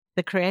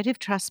The Creative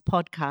Trust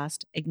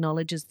podcast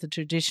acknowledges the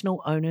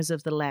traditional owners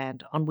of the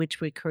land on which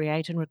we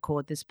create and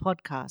record this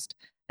podcast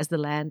as the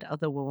land of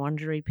the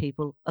Wurundjeri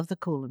people of the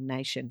Kulin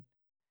Nation.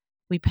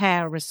 We pay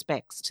our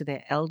respects to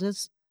their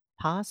elders,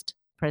 past,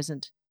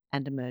 present,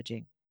 and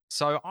emerging.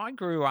 So I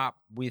grew up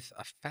with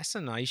a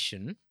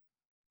fascination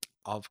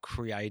of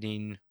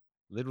creating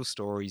little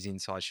stories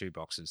inside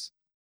shoeboxes.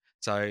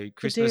 So The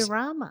Christmas,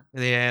 diorama.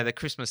 yeah, the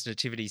Christmas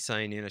nativity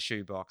scene in a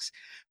shoebox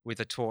with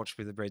a torch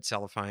with a red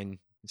cellophane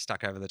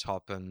stuck over the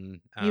top, and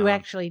You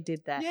actually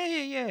did that.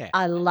 yeah.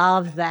 I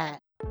love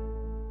that.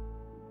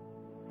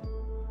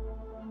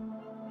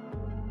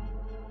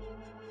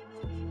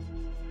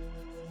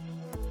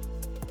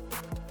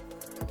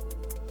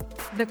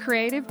 The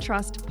Creative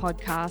Trust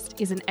podcast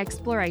is an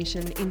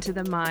exploration into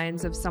the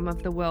minds of some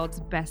of the world's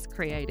best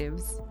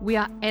creatives. We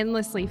are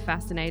endlessly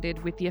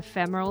fascinated with the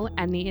ephemeral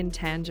and the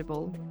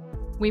intangible.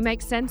 We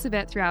make sense of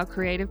it through our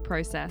creative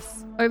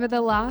process. Over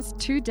the last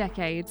 2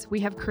 decades, we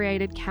have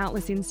created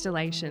countless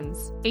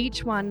installations,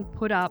 each one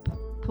put up,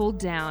 pulled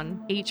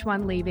down, each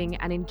one leaving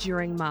an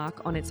enduring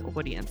mark on its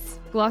audience.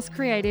 Gloss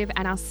Creative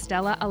and our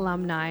stellar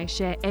alumni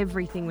share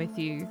everything with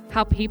you,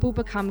 how people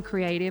become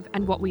creative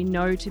and what we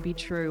know to be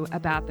true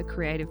about the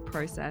creative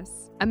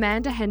process.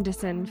 Amanda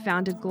Henderson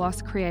founded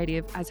Gloss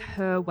Creative as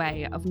her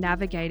way of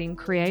navigating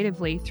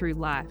creatively through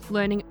life,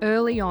 learning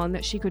early on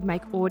that she could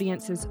make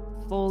audiences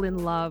fall in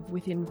love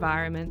with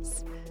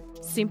environments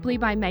simply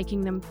by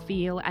making them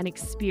feel and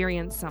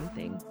experience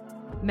something.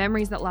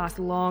 Memories that last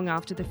long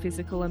after the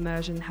physical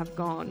immersion have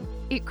gone.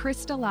 It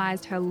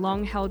crystallized her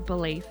long-held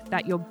belief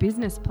that your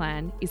business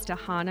plan is to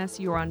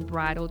harness your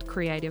unbridled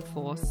creative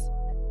force.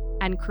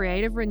 And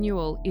creative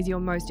renewal is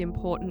your most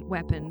important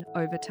weapon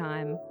over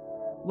time.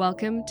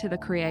 Welcome to the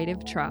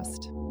Creative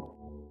Trust.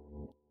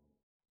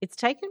 It's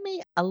taken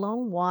me a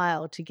long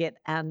while to get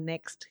our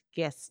next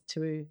guest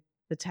to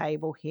the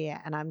table here,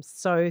 and I'm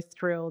so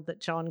thrilled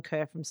that John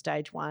Kerr from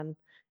Stage One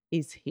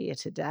is here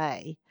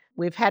today.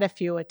 We've had a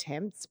few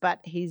attempts, but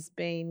he's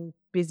been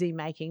busy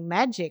making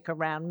magic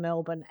around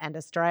Melbourne and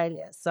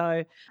Australia.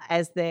 So,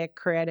 as their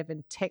creative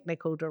and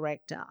technical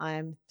director, I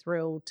am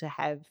thrilled to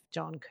have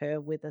John Kerr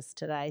with us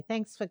today.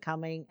 Thanks for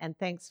coming and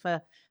thanks for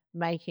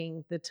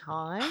making the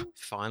time.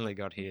 Finally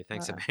got here.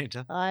 Thanks, Uh,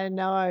 Amanda. I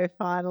know,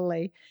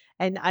 finally.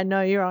 And I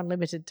know you're on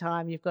limited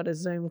time. You've got a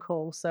Zoom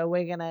call. So,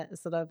 we're going to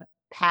sort of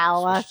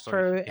power Swish through,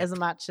 through yep. as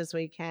much as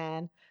we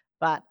can.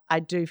 But I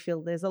do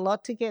feel there's a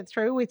lot to get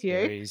through with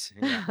There you. is,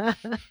 yeah.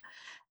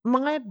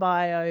 My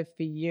bio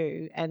for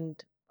you,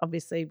 and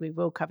obviously we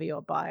will cover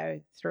your bio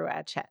through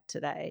our chat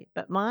today,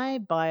 but my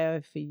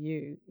bio for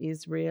you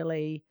is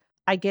really,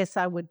 I guess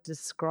I would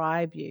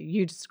describe you.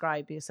 You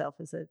describe yourself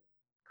as a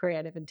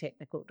creative and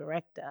technical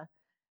director,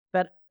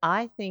 but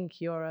I think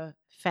you're a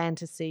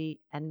fantasy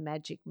and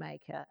magic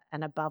maker,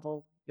 and above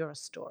all, you're a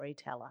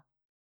storyteller.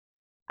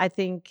 I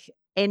think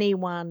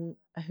anyone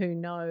who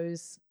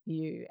knows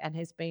you and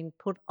has been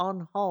put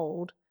on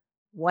hold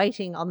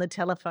waiting on the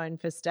telephone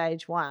for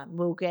Stage One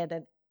will get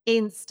an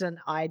instant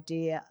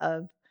idea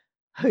of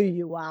who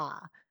you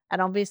are.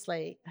 And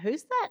obviously, who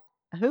is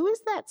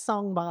that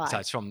song So by?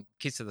 it's from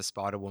Kiss of the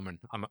Spider Woman.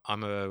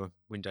 I'm a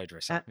window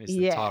dresser is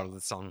the Yeah, title of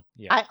the song.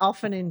 Yeah. I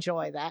often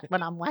enjoy that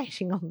when I'm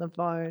waiting on the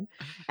phone.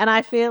 And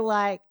I feel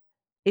like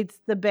it's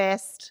the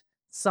best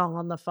song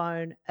on the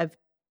phone of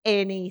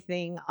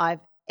anything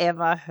I've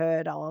ever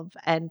heard of.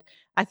 And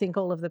I think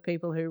all of the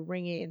people who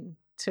ring in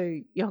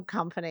to your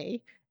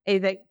company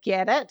either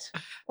get it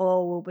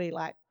or will be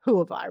like, who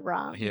have I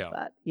rung? Yeah.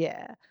 But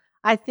yeah,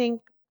 I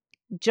think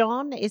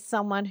John is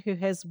someone who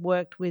has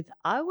worked with,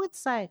 I would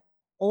say,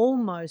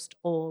 almost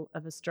all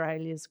of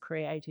Australia's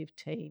creative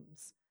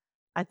teams.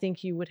 I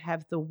think you would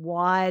have the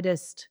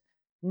widest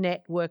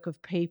network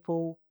of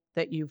people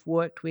that you've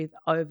worked with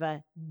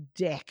over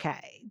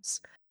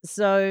decades.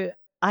 So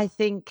I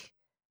think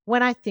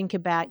when I think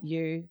about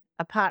you,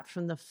 apart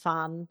from the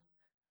fun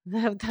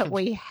that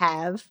we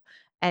have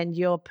and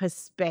your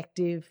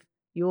perspective,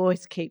 you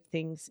always keep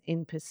things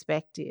in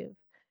perspective.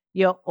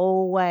 You're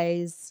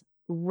always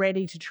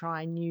ready to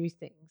try new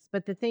things.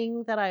 But the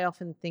thing that I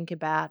often think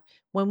about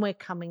when we're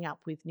coming up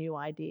with new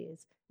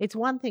ideas, it's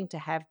one thing to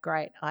have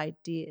great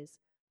ideas,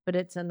 but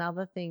it's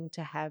another thing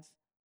to have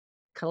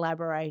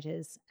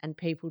collaborators and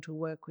people to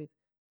work with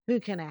who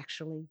can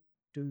actually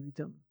do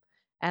them.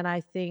 And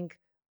I think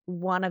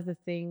one of the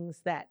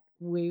things that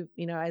we,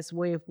 as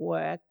we've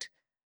worked,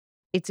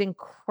 it's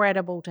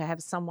incredible to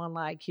have someone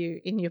like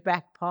you in your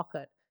back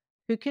pocket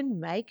who can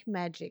make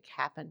magic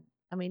happen.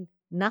 I mean,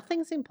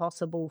 nothing's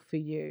impossible for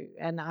you.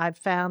 And I've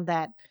found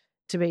that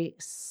to be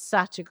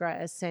such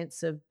a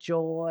sense of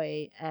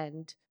joy,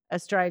 and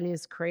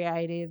Australia's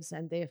creatives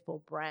and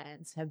therefore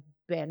brands have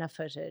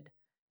benefited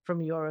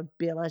from your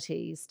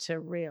abilities to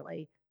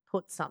really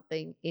put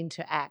something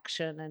into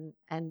action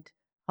and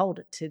hold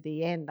it to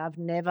the end. I've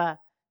never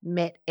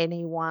met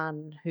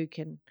anyone who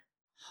can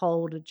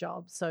hold a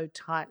job so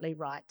tightly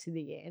right to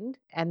the end,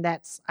 and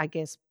that's, I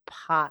guess,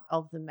 part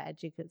of the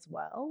magic as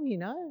well.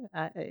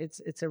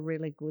 It's a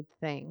really good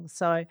thing.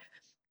 So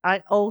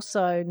I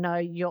also know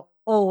you're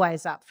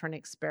always up for an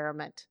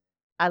experiment.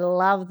 I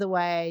love the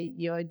way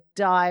you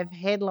dive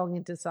headlong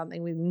into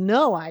something with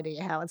no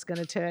idea how it's going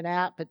to turn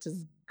out, but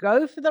just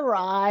go for the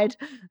ride.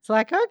 It's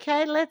like,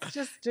 okay, let's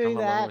just do Come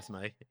along that. with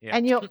me. Yeah.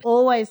 And you're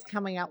always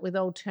coming up with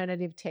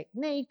alternative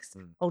techniques,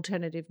 Mm.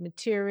 alternative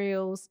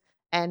materials,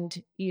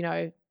 and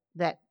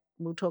that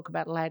we'll talk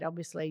about later.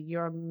 Obviously,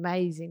 you're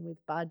amazing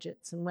with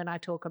budgets. And when I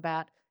talk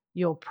about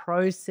your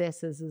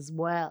processes as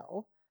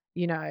well,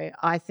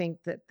 I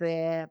think that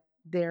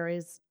there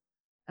is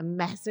a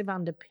massive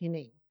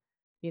underpinning.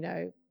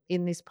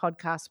 In this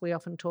podcast, we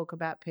often talk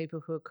about people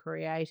who are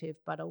creative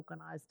but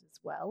organized as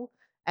well.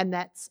 And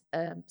that's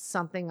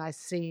something I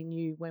see in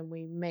you when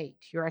we meet.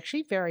 You're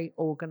actually very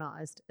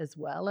organized as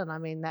well. And I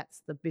mean,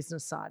 that's the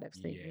business side of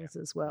Yeah. things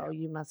as well.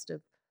 You must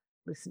have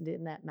listened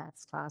in that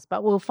maths class,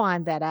 but we'll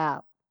find that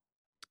out.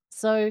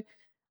 So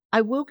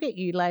I will get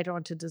you later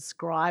on to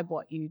describe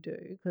what you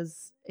do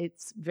because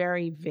it's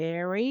very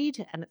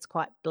varied and it's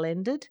quite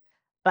blended.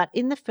 But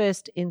in the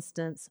first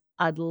instance,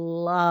 I'd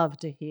love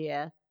to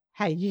hear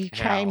how you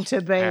came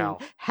to be. How?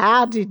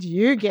 How did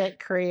you get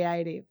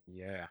creative?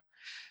 Yeah.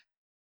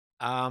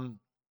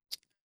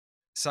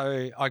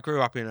 So I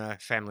grew up in a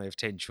family of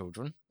 10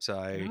 children. So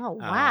Oh,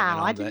 and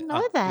wow. I I'm didn't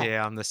know that.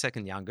 yeah, I'm the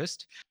second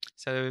youngest.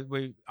 So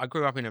I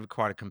grew up in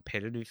quite a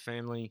competitive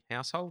family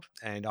household,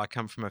 and I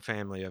come from a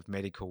family of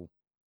medical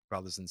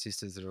brothers and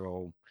sisters that are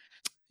all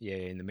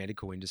in the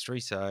medical industry.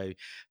 So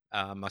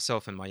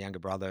myself and my younger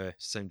brother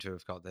seem to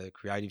have got the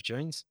creative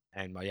genes,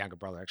 and my younger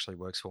brother actually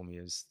works for me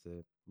as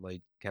the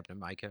lead cabinet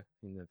maker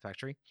in the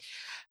factory.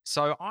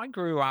 So I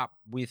grew up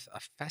with a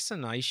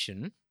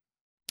fascination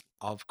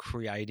of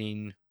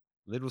creating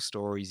little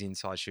stories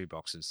inside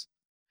shoeboxes.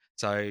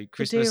 So The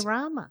Christmas,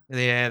 diorama.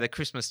 the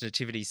Christmas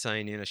nativity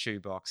scene in a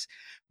shoebox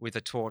with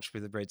a torch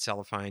with a red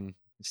cellophane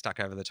stuck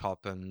over the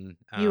top, and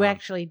You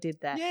actually did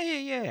that.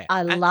 yeah.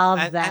 I And love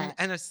and that.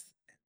 and it's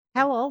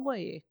How old were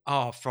you?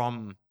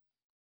 from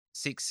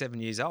 6, 7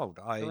 years old.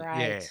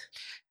 Great.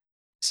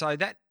 So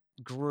that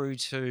grew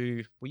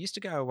to we used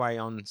to go away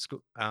on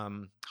school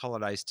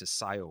holidays to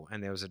Sale,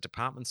 and there was a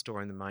department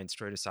store in the main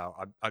street of Sale.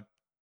 I'm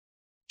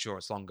sure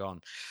it's long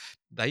gone.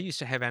 They used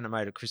to have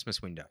animated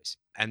Christmas windows,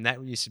 and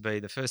that used to be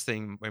the first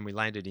thing when we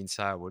landed in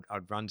Sale.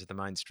 I'd run to the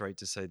main street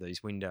to see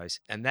these windows,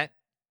 and that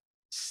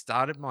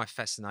started my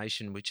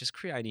fascination with just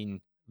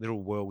creating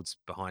little worlds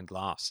behind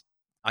glass.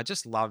 I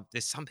just love,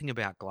 there's something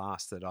about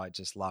glass that I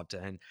just loved.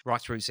 And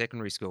right through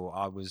secondary school,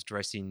 I was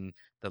dressing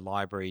the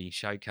library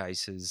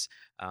showcases.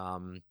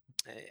 It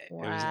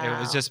was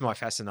Wow. just my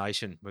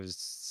fascination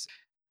was,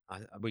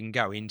 we can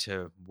go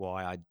into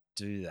why I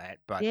do that,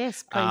 but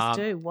Yes, please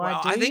do. Why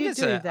well, do you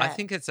do that? I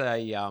think it's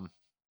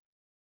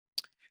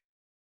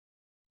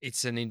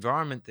an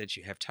environment that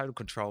you have total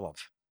control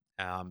of.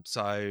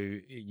 So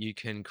you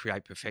can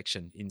create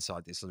perfection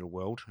inside this little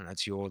world, and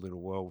it's your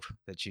little world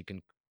that you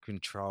can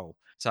control.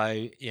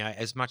 So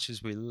as much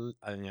as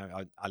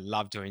I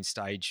love doing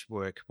stage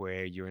work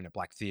where you're in a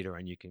black theater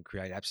and you can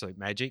create absolute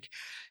magic.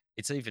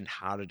 It's even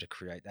harder to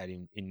create that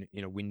in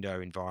a window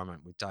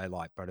environment with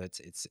daylight, but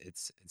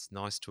it's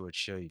nice to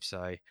achieve.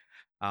 So,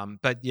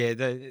 but yeah,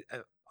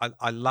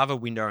 I love a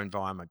window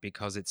environment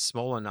because it's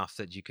small enough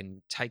that you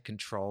can take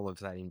control of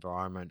that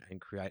environment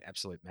and create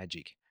absolute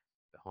magic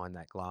behind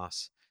that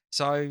glass.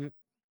 So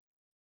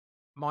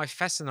my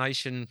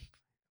fascination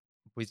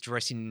with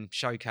dressing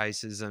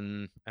showcases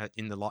and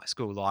in the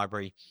school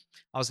library,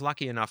 I was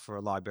lucky enough for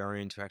a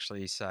librarian to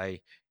actually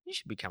say, "You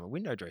should become a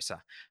window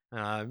dresser."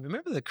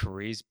 Remember the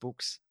careers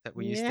books that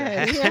we used to Yeah,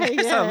 have?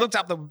 yeah, So I yeah. looked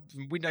up the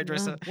window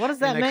dresser What does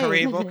in that the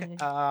career book,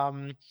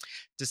 mean?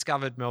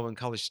 discovered Melbourne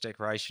College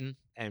Decoration,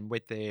 and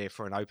went there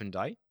for an open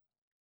day.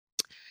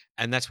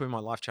 And that's where my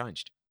life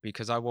changed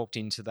because I walked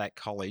into that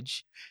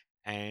college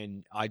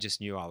and I just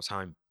knew I was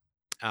home.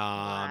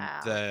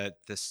 Wow. The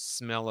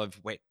smell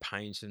of wet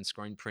paint and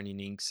screen printing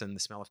inks and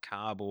the smell of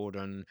cardboard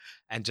and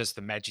just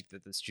the magic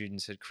that the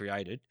students had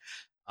created.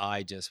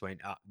 I just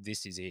went,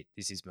 this is it.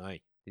 This is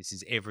me. This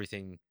is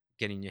everything.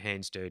 Getting your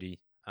hands dirty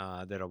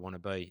that I want to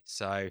be.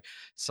 So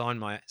signed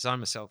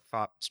myself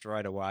up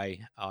straight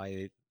away.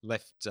 I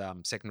left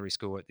secondary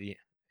school at the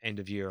end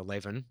of year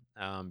 11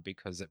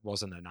 because it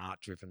wasn't an art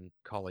driven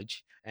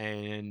college,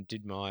 and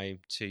did my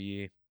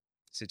 2-year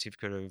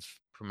certificate of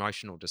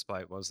promotional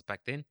display, it was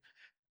back then,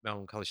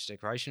 Melbourne College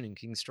Decoration in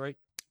King Street,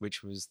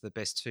 which was the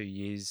best 2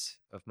 years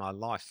of my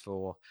life.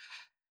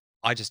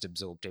 I just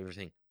absorbed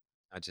everything.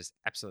 I just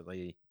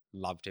absolutely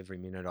loved every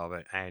minute of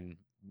it, and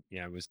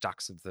it was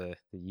Dux of the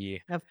year.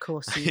 Of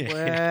course you Yeah,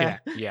 were.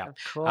 yeah. Of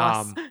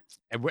course.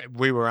 And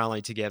we were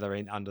only together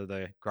under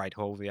the Great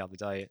Hall the other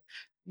day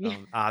Yeah. at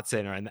Art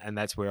Centre, and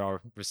that's where I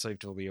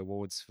received all the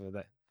awards for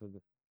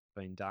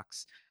being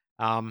Dux.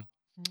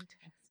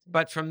 Fantastic.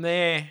 But from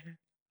there,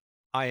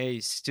 I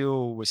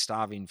still was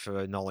starving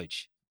for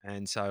knowledge.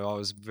 And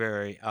so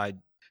I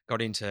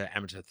got into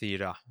amateur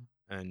theatre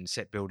and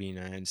set building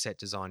and set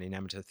design in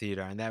amateur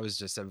theatre. And that was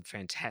just a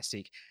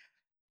fantastic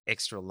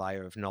extra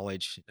layer of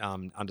knowledge,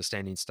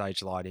 understanding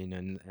stage lighting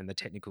and the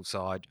technical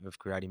side of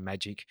creating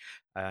magic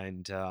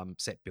and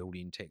set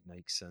building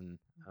techniques. And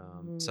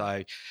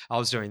so I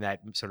was doing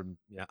that sort of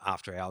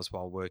after hours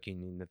while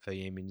working in the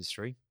VM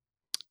industry.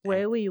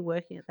 Where were you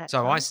working at that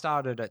So time? I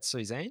started at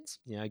Suzanne's,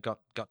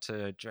 got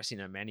to dressing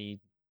a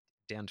Manny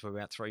down to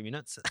about 3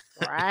 minutes.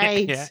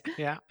 Great.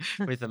 yeah,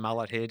 with the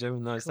mullet hairdo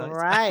in those days.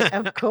 Great.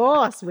 Of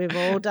course. We've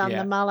all done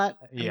the mullet,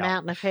 a Yeah.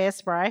 mountain of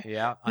hairspray.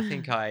 Yeah, I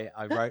think I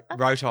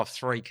wrote off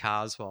 3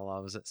 cars while I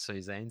was at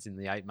Suzanne's in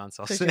the 8 months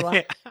I was 'Cause you were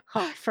there.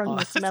 hot from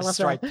the smell of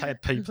Straight the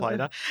pea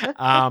plater.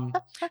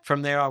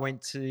 From there, I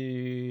went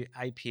to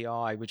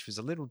API, which was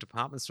a little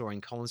department store in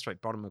Collins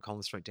Street, bottom of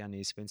Collins Street, down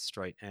near Spencer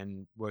Street,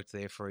 and worked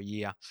there for a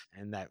year.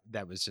 And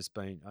that was just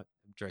being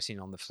dressing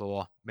on the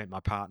floor. Met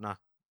my partner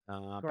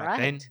back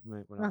then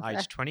Great. when I was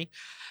aged 20,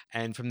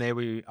 and from there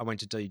I went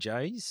to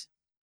DJ's.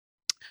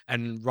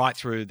 And right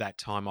through that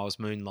time, I was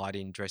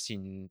moonlighting,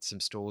 dressing some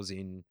stores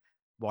in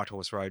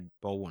Whitehorse Road,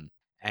 Balwyn,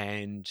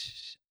 and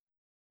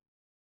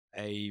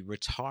a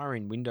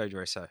retiring window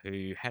dresser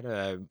who had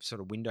a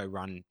sort of window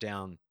run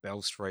down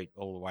Bell Street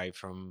all the way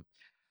from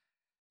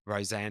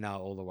Rosanna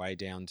all the way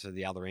down to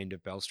the other end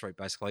of Bell Street,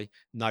 basically,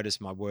 noticed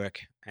my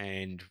work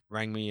and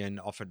rang me and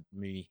offered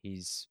me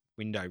his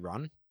window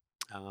run.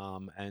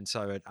 And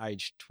so at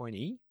age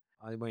 20,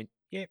 I went,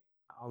 yep,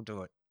 I'll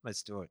do it.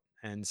 Let's do it.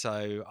 And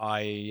so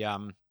I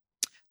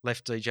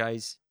left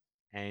DJs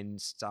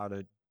and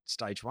started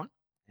Stage One,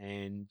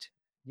 and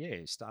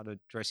started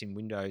dressing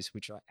windows,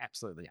 which I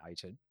absolutely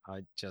hated.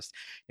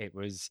 It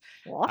was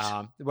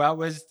What?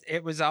 well,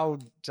 it was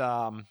old.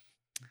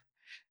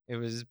 It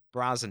was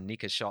bras and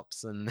knicker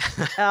shops, and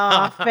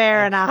Oh,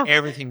 fair enough.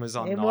 everything was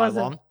on It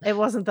nylon.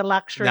 wasn't the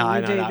luxury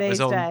you do It was these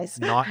all days.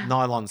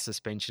 nylon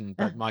suspension.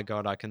 But my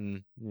God, I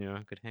could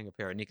hang a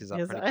pair of knickers up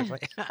Yes, pretty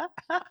quickly.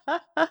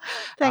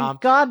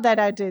 Thank God they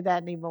don't do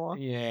that anymore.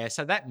 Yeah,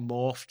 so that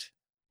morphed.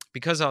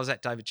 Because I was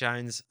at David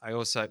Jones,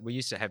 we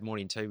used to have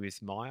morning tea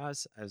with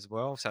Myers as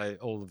well. So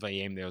all the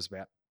VM, there was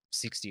about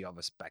 60 of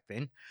us back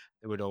then.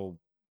 They would all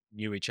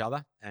knew each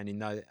other. And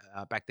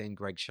back then,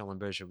 Greg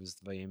Schellenberger was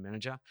the VM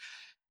manager.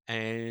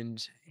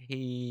 And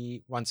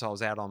once I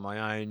was out on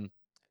my own,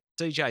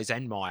 DJs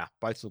and Meyer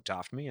both looked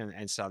after me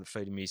and started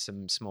feeding me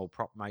some small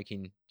prop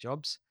making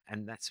jobs.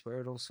 And that's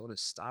where it all sort of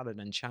started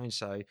and changed.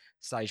 So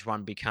Stage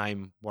One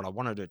became what I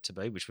wanted it to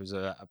be, which was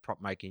a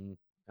prop making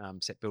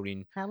set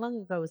building. How long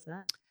ago was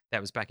that?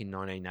 That was back in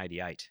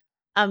 1988.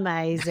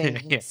 Amazing.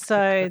 Yeah.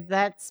 So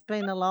that's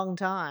been a long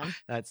time.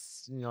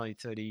 That's nearly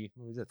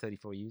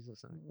 34 years or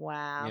something.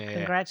 Wow. Yeah.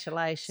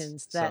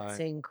 Congratulations. That's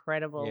So,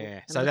 incredible. Yeah.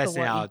 And So look that's at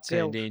what now you've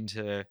turned built.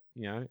 into,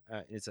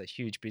 it's a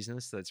huge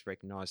business that's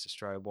recognised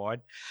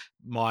Australia-wide.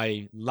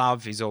 My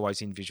love is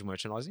always in visual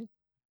merchandising,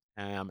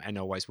 and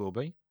always will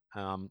be,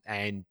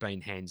 and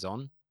being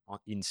hands-on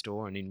in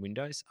store and in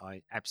windows.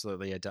 I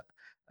absolutely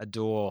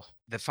adore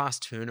the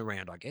fast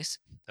turnaround, I guess,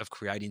 of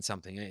creating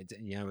something.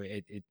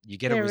 You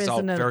get a There is result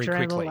an very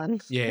quickly.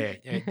 adrenaline. Yeah,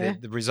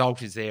 the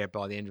result is there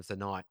by the end of the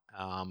night.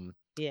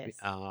 Yes.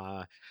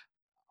 I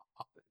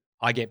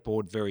get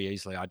bored very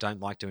easily. I don't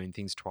like doing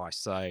things twice.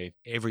 So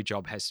every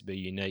job has to be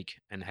unique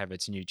and have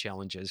its new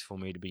challenges for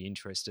me to be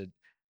interested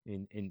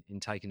in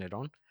taking it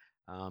on,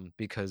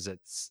 because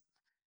it's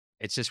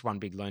just one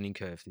big learning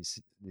curve. This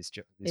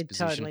It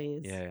position.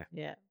 totally is. Yeah.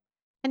 Yeah.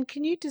 And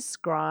can you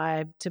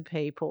describe to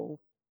people,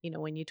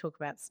 when you talk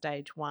about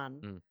Stage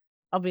One,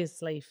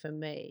 obviously for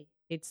me,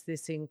 it's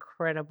this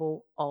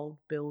incredible old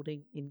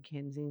building in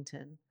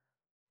Kensington,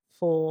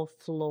 4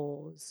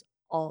 floors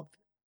of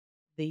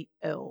the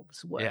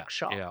Elves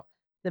workshop. Yeah.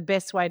 The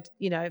best way,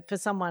 for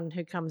someone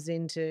who comes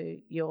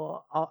into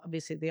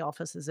obviously the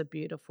office is a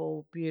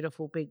beautiful,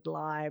 beautiful big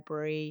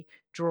library,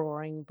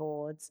 drawing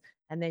boards.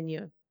 And then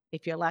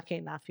if you're lucky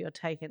enough, you're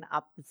taken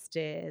up the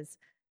stairs,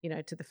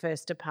 to the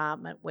first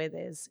apartment where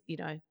there's,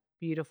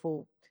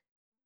 beautiful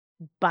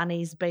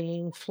bunnies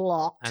being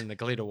flocked. And the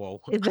glitter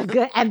wall.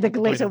 And the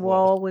glitter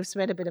wall. We've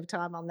spent a bit of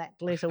time on that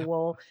glitter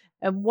wall.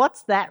 And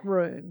what's that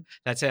room?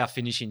 That's our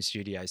finishing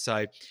studio.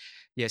 So,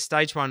 yeah,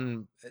 Stage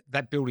One,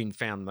 that building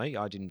found me.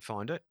 I didn't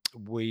find it.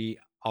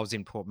 I was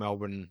in Port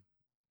Melbourne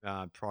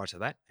prior to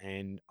that,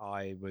 and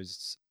I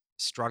was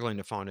struggling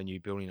to find a new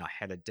building. I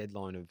had a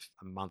deadline of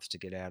a month to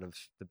get out of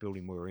the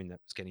building we were in that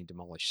was getting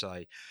demolished.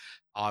 So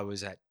I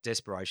was at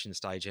desperation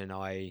stage, and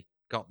I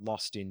got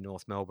lost in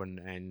North Melbourne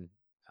and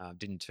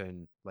didn't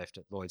turn left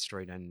at Lloyd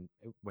Street and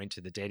went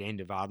to the dead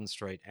end of Arden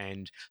Street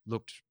and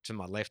looked to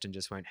my left and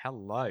just went,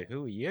 hello,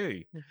 who are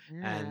you?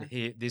 And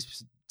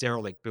this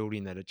derelict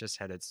building that had just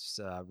had its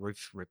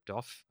roof ripped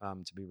off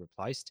to be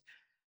replaced,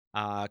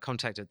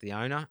 contacted the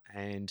owner,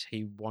 and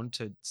he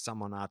wanted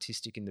someone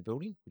artistic in the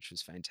building, which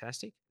was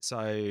fantastic.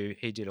 So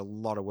he did a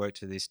lot of work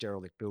to this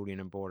derelict building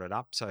and brought it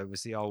up. So it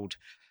was the old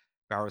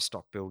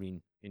Barrow-Stock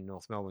building in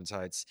North Melbourne.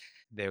 So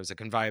there was a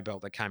conveyor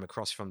belt that came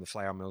across from the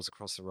flour mills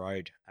across the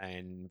road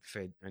and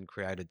fed and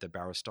created the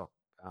Barrow-Stock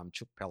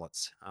chook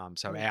pellets.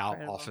 So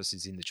our office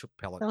is in the chook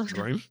pellet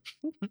room,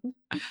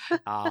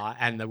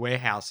 and the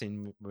warehouse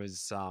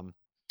was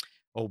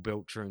all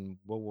built during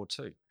World War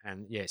II.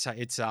 And yeah, so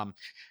it's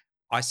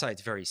I say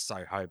it's very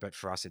Soho, but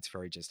for us it's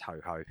very just ho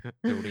ho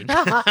building.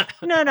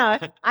 No,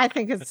 I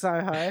think it's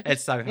Soho.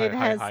 It's Soho It ho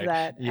has ho.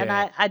 that. And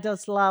Yeah, I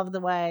just love the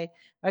way,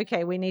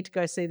 okay, we need to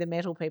go see the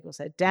metal people.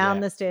 So down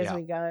yeah, the stairs yeah,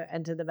 we go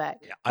and to the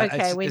back. yeah.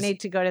 Okay, we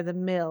need to go to the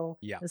mill,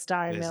 Yeah, the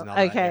Starry there's Mill.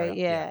 another Okay, area.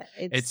 Yeah,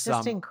 yeah. It's it's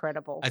just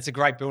incredible. it's a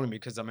great building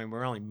because I mean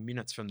we're only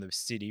minutes from the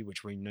city,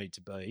 which we need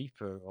to be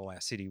for all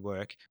our city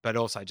work, but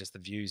also just the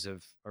views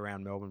of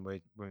around Melbourne.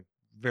 We're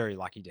very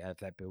lucky to have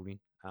that building.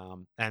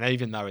 And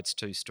even though it's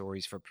 2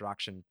 stories for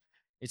production,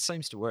 it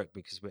seems to work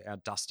because our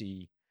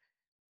dusty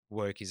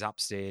work is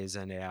upstairs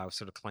and our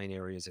sort of clean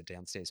areas are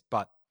downstairs.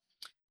 But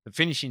the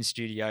finishing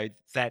studio,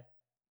 that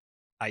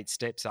 8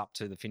 steps up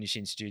to the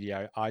finishing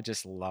studio, I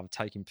just love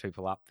taking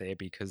people up there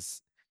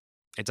because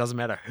it doesn't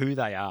matter who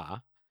they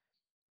are.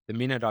 The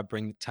minute I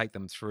take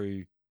them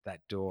through that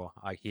door,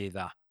 I hear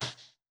their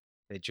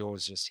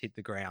jaws just hit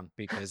the ground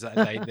because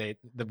the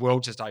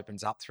world just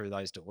opens up through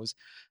those doors,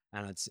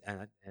 and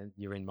and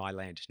you're in my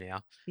land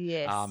now.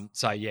 Yes.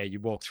 So yeah, you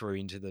walk through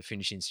into the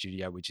finishing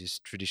studio, which is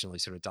traditionally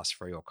sort of dust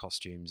free or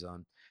costumes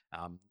on.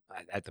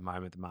 At the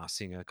moment, the Masked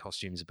Singer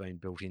costumes are being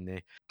built in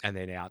there, and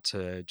then out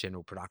to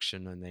general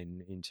production, and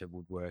then into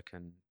woodwork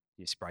and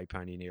your spray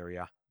painting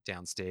area.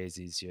 Downstairs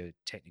is your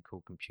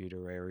technical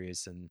computer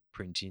areas and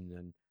printing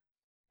and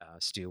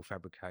steel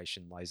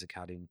fabrication, laser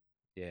cutting.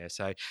 Yeah.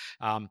 So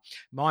um,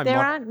 my There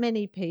mod, aren't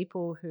many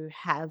people who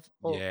have,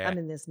 or I yeah,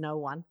 mean, there's no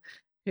one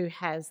who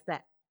has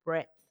that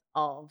breadth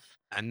of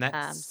and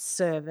that's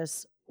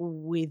service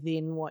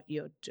within what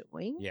you're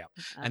doing. yeah,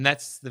 and Um,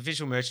 that's the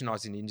visual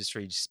merchandising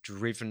industry just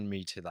driven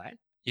me to that.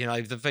 You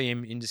know, the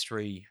VM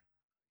industry.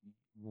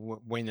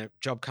 When a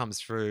job comes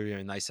through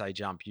and they say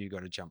jump, you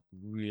got to jump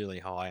really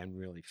high and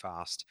really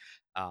fast.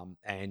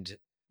 And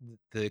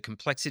the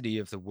complexity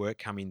of the work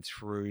coming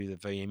through the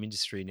VM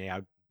industry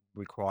now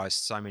requires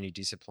so many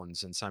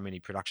disciplines and so many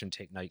production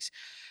techniques.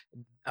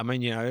 I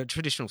mean, you know, a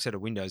traditional set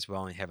of windows will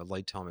only have a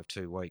lead time of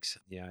 2 weeks,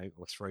 you know,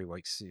 or 3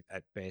 weeks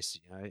at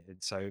best, you know. And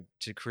so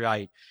to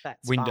create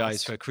that's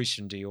windows fast. for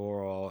Christian Dior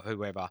or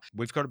whoever,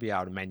 we've got to be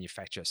able to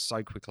manufacture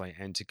so quickly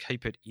and to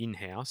keep it in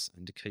house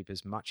and to keep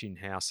as much in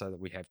house so that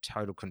we have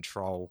total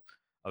control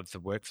of the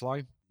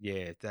workflow.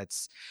 Yeah,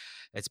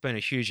 it's been a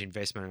huge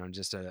investment and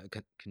just a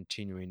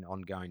continuing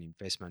ongoing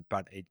investment,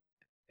 but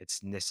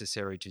it's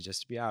necessary to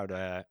just be able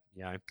to,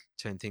 you know,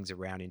 turn things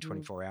around in Mm.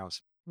 24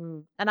 hours.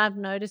 And I've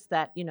noticed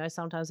that,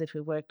 sometimes if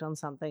we worked on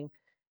something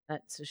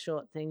that's a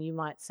short thing, you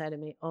might say to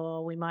me,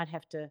 oh, we might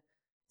have to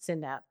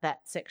send out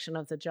that section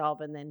of the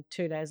job. And then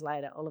 2 days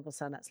later, all of a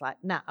sudden it's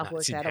like, nah, No, I've it's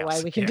worked in out a way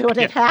house. we can Yeah, do it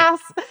yeah. in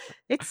house.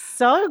 It's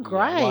so Yeah,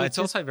 well, great. it's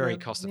also Just very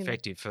the, cost you know,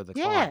 effective for the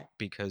yeah, client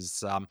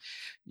because,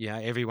 you know,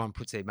 everyone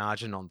puts their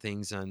margin on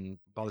things, and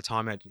by the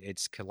time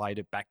it's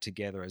collated back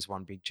together as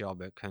one big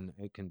job, it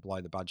can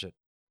blow the budget.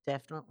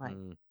 definitely.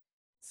 Mm,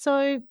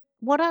 So,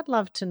 what I'd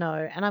love to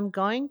know, and I'm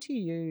going to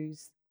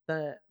use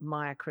the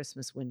Maya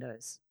Christmas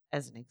windows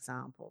as an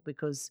example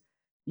because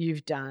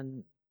you've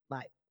done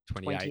like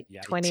 28, 20,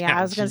 yeah, 20 down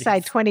I was going to say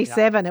years. Yeah,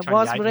 27. It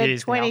was 28 years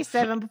now.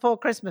 27 before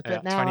Christmas, Yeah,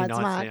 but now it's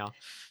 29th March. now.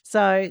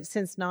 So,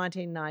 since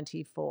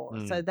 1994.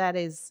 So, Mm, that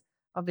is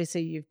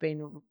obviously you've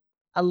been,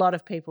 a lot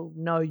of people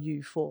know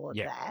you for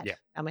yeah, that. yeah.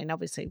 I mean,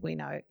 obviously, we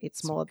know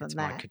it's more than It's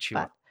my that, couture.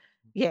 but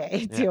yeah,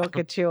 it's Yeah. your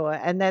couture.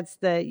 And that's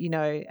the,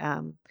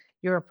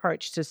 your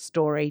approach to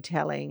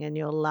storytelling and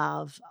your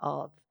love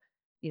of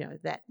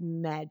that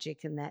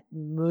magic and that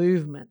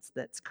movements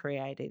that's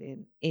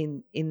created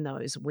in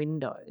those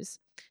windows.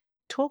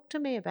 Talk to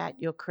me about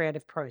your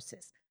creative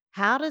process.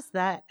 How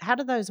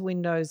do those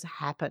windows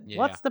happen? Yeah.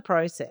 What's the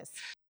process?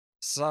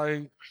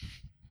 So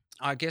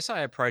I guess I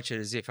approach it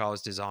as if I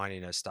was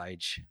designing a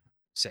stage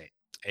set.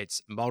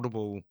 It's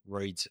multiple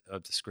reads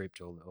of the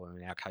script, or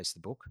in our case, the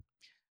book.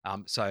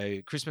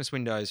 So Christmas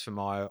Windows for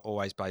my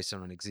always based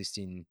on an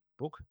existing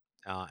book,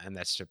 and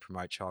that's to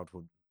promote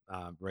childhood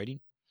reading.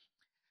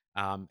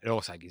 It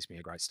also gives me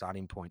a great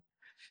starting point.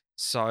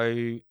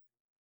 So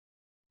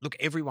look,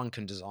 everyone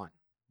can design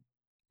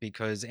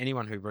because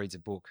anyone who reads a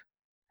book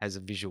has a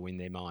visual in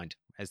their mind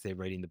as they're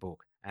reading the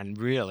book. And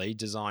really,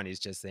 design is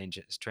just then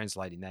just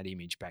translating that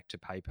image back to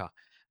paper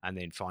and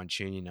then fine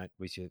tuning it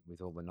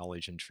with all the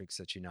knowledge and tricks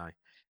that you know.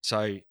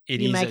 So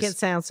it You is make it as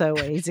sound so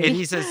it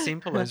easy. is as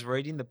simple as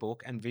reading the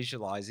book and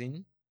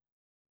visualizing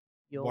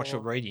what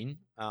you're Your reading,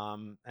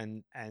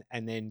 and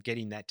then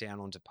getting that down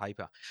onto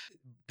paper.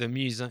 The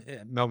museum,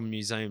 Melbourne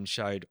Museum,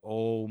 showed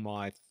all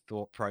my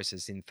thought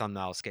process in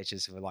thumbnail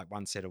sketches for like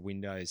one set of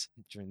windows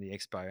during the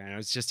expo, and it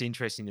was just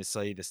interesting to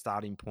see the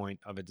starting point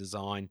of a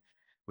design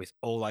with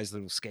all those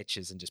little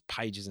sketches and just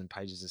pages and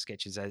pages of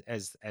sketches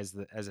as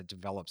it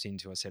develops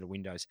into a set of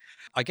windows.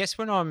 I guess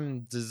when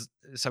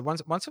so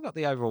once I've got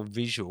the overall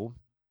visual,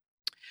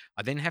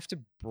 I then have to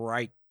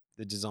break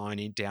the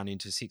design down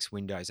into 6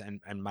 windows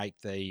and make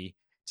the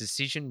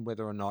decision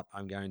whether or not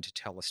I'm going to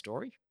tell a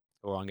story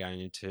or I'm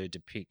going to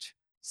depict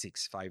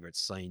 6 favorite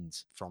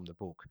scenes from the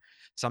book.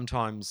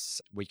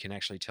 Sometimes we can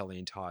actually tell the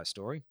entire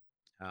story.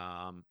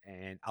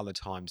 And other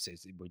times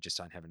we just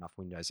don't have enough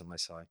windows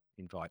unless I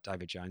invite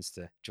David Jones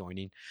to join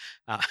in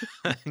uh,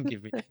 and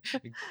give me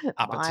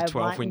up it to I 12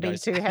 mightn't be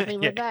windows. too happy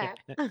with Yeah.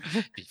 that.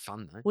 Be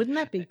fun though. Wouldn't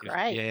that be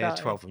great, Yeah,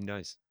 though? 12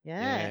 windows.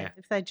 Yeah, Yeah.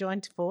 if they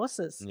joined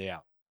forces. Yeah.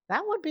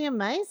 That would be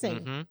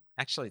amazing.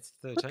 Actually, it's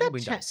Put 13 that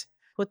windows.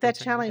 put that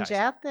 13 challenge windows.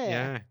 out there.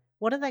 Yeah.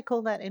 What do they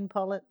call that in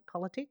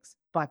politics?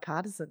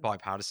 Bipartisan.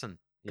 Bipartisan.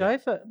 Yeah. Go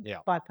for Yeah.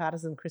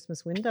 bipartisan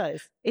Christmas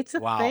windows. It's a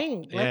Wow.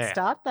 thing. Let's Yeah.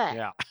 start that.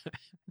 Yeah.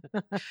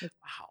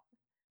 Wow.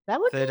 That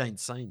would be, 13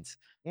 scenes.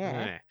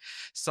 yeah. Yeah.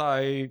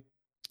 So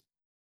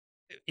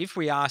if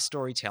we are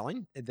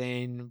storytelling,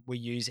 then we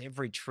use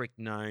every trick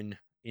known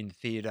in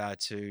theatre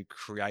to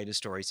create a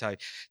story. So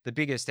the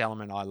biggest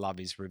element I love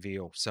is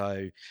reveal.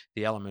 So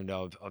the element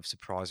of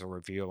surprise or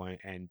reveal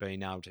and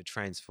being able to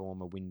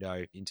transform a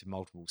window into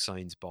multiple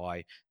scenes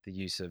by the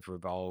use of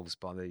revolves,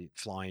 by the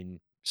flying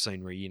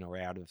scenery in or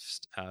out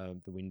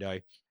of the window.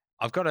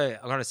 I've got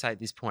to say at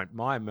this point,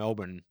 my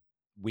Melbourne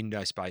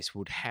window space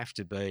would have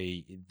to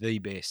be the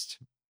best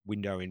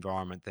window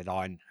environment that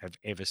I have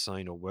ever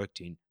seen or worked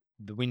in.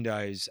 The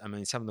windows, I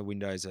mean, some of the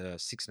windows are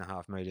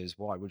 6.5 meters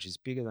wide, which is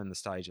bigger than the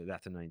stage at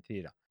Athenaeum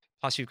Theatre.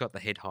 Plus, you've got the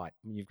head height.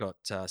 You've got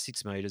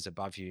 6 meters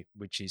above you,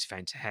 which is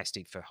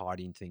fantastic for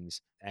hiding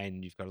things.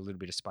 And you've got a little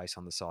bit of space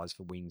on the sides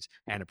for wings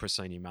and a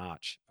proscenium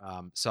arch.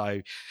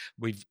 So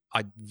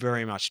I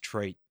very much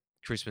treat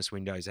Christmas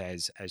windows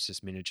as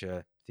just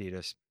miniature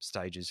theatre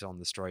stages on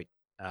the street.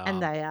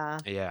 And they are.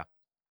 Yeah.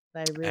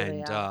 They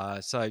really And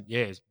are.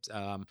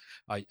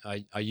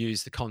 I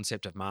use the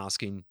concept of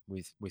masking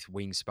with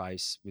wing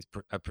space with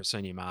a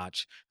proscenium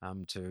arch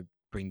to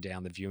bring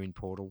down the viewing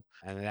portal,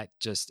 and that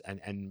just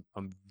and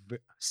I'm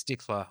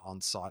stickler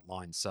on sight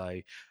lines. So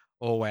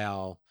all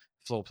our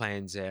floor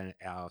plans and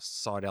our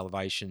side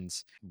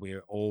elevations,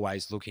 we're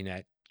always looking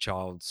at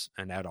child's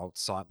and adult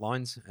sight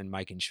lines and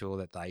making sure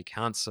that they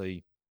can't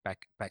see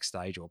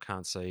backstage or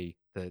can't see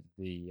the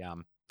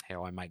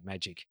how I make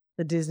magic.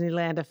 The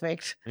Disneyland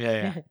effect.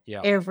 Yeah.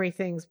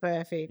 Everything's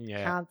perfect.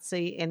 Yeah. Can't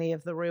see any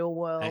of the real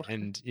world.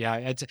 And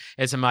yeah,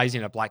 it's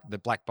amazing. The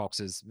black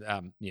boxes.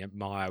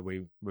 Maya,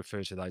 we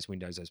refer to those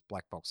windows as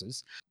black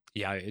boxes.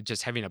 Yeah,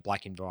 just having a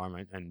black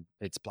environment and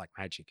it's black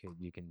magic.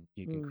 You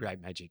can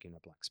create magic in a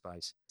black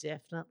space.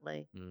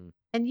 Definitely. Mm.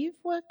 And you've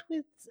worked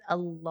with a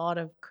lot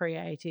of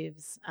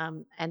creatives,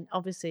 and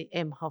obviously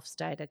Em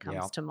Hofstadter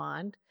comes to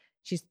mind.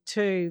 She's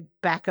too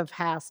back of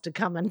house to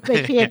come and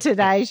be here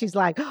today. She's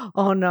like,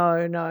 oh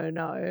no, no,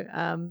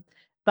 no.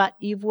 But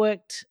you've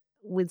worked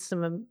with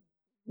some,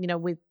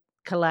 with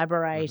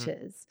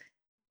collaborators.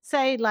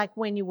 Say, like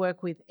when you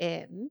work with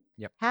Em,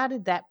 Yep. how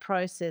did that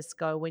process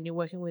go when you're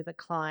working with a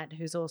client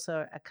who's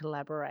also a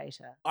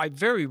collaborator? I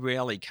very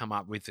rarely come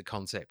up with the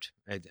concept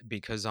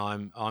because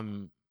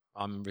I'm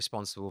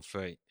responsible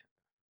for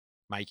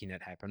making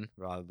it happen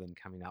rather than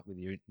coming up with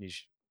the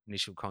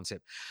initial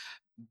concept.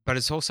 But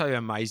it's also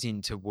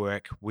amazing to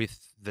work with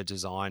the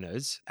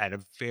designers at a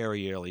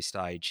very early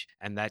stage,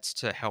 and that's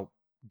to help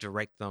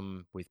direct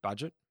them with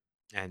budget.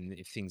 And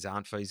if things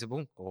aren't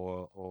feasible,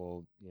 or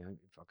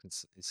if I can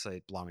see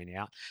it blowing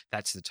out,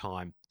 that's the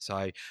time.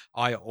 So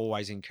I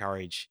always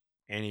encourage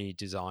any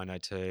designer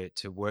to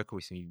work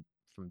with me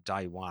from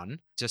day one,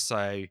 just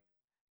so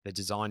the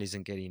design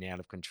isn't getting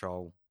out of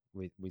control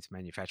with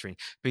manufacturing,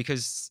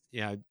 because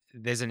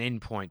there's an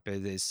end point,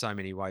 but there's so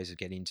many ways of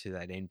getting to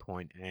that end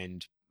point,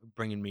 and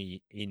bringing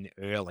me in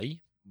early,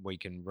 we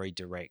can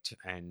redirect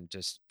and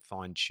just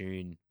fine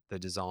tune the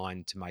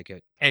design to make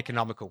it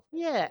economical.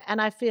 Yeah, and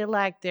I feel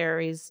like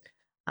there is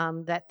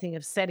that thing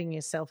of setting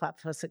yourself up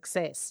for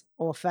success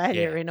or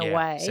failure in a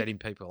way. Setting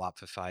people up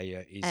for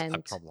failure is a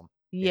And problem.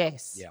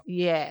 yes,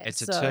 yeah.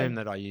 It's a So term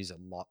that I use a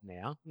lot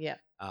now, yeah,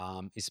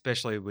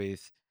 especially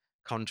with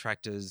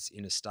contractors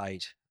in a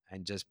state,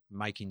 and just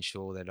making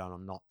sure that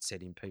I'm not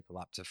setting people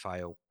up to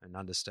fail, and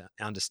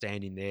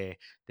understanding their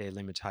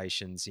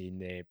limitations in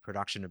their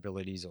production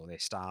abilities or their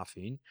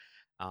staffing,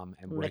 and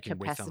and the working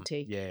with them.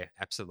 capacity, Yeah,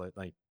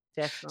 absolutely.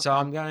 definitely. So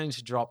I'm going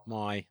to drop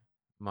my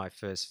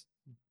first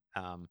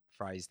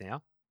phrase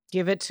now.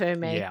 Give it to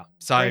me. Yeah. Bring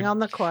So on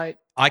the quote.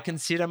 I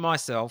consider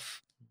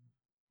myself,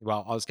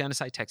 well, I was going to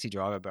say taxi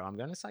driver, but I'm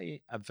going to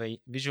say a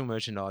visual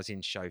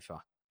merchandising chauffeur.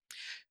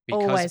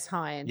 Always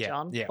high end, yeah,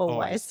 John. yeah,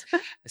 Always.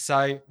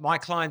 So my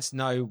clients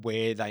know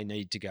where they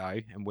need to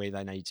go and where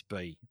they need to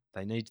be.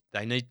 They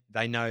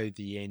know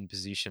the end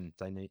position.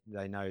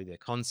 They know their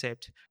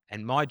concept,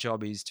 and my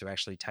job is to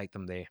actually take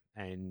them there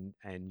and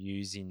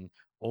using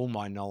all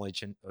my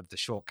knowledge of the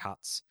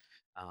shortcuts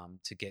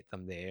to get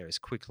them there as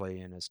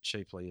quickly and as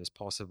cheaply as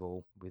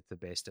possible with the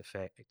best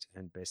effect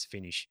and best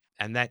finish.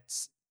 And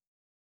that's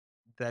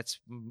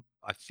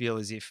I feel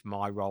as if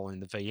my role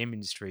in the VM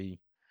industry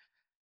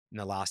in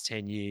the last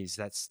 10 years,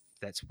 that's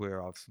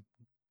where I've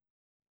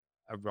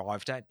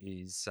arrived at,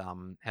 is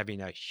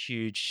having a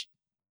huge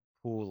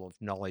pool of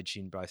knowledge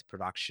in both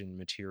production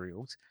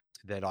materials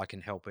that I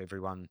can help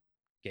everyone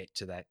get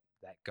to that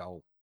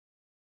goal.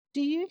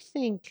 Do you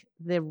think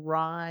the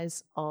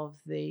rise of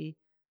the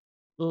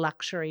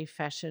luxury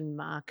fashion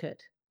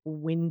market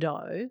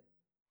window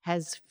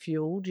has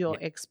fueled your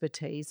Yep.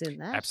 expertise in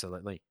that?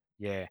 Absolutely.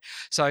 Yeah.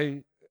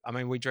 So, I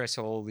mean, we dress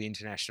all the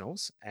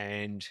internationals,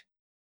 and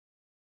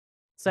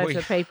So we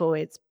for people,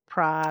 it's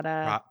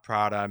Prada,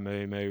 Prada,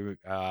 Mumu,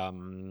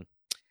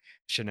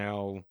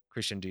 Chanel,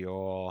 Christian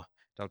Dior,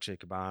 Dolce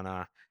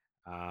Gabbana,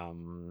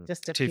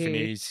 just a few,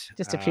 Tiffany's.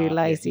 just a few Yeah,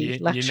 lazy you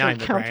luxury name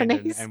the brand,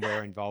 companies. and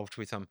we're involved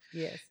with them.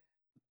 Yes.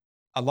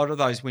 A lot of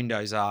those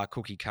windows are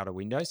cookie cutter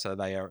windows, so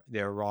they're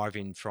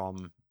arriving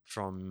from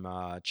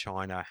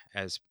China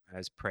as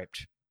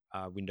prepped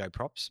window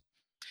props,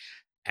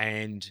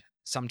 and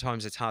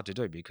sometimes it's hard to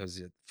do because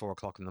at 4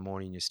 o'clock in the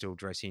morning you're still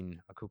dressing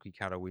a cookie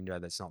cutter window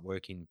that's not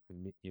working.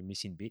 You're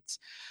missing bits,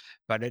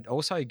 but it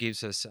also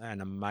gives us an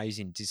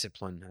amazing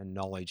discipline and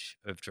knowledge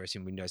of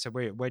dressing windows. So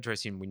we're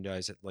dressing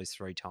windows at least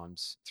 3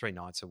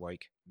 nights a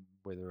week,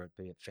 whether it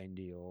be at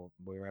Fendi or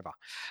wherever.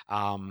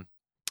 Um,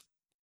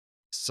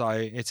 so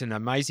it's an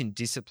amazing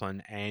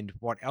discipline. And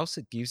what else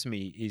it gives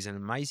me is an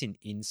amazing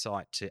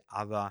insight to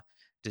other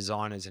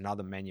designers and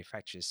other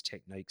manufacturers'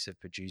 techniques of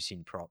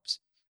producing props,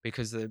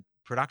 because the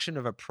production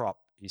of a prop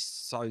is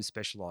so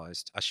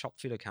specialized. A shop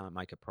fitter can't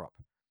make a prop.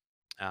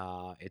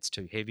 It's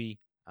too heavy.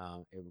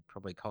 It would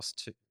probably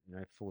cost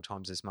 4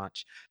 times as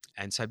much.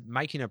 And so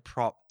making a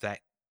prop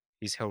that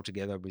is held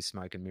together with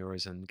smoke and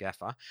mirrors and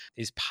gaffer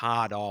is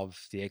part of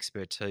the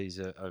expertise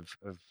of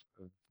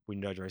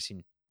window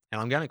dressing. And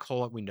I'm going to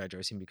call it window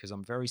dressing because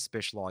I'm very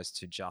specialized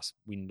to just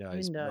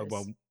windows. Well,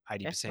 Windows, 80%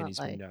 is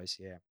definitely. windows.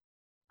 Yeah.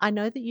 I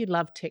know that you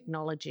love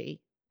technology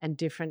and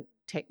different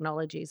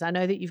technologies. I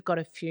know that you've got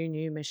a few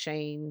new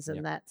machines Yeah.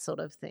 and that sort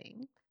of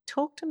thing.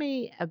 Talk to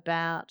me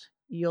about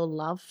your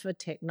love for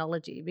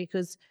technology,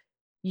 because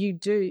you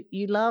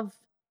love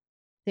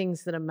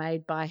things that are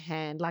made by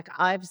hand. Like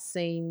I've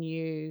seen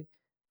you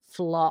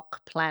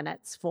flock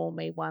planets for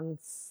me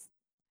once,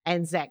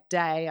 Anzac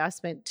Day. I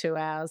spent 2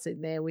 hours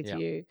in there with Yeah.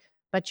 you.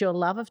 But your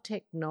love of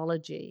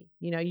technology,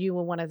 you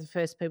were one of the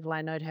first people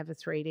I know to have a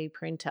 3D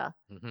printer.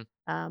 hmm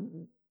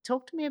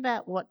Talk to me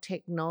about what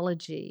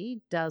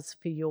technology does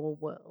for your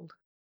world.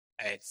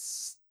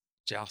 It's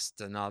just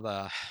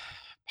another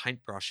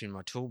paintbrush in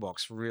my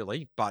toolbox,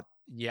 really. But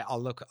yeah,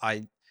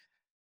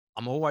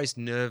 I'm always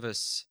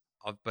nervous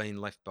of being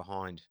left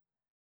behind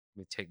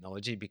with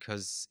technology,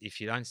 because if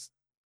you don't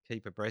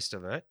keep abreast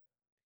of it,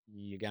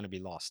 you're going to be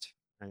lost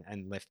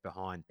and left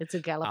behind. It's a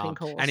galloping And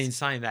course. in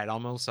saying that,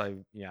 I'm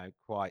also,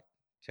 quite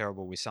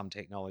terrible with some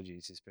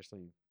technologies,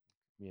 especially,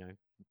 you know,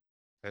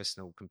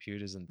 personal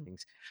computers and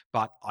things.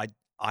 But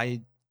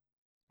I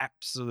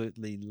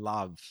absolutely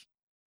love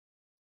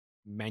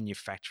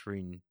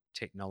manufacturing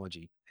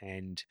technology,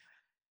 and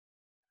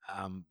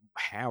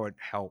how it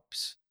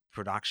helps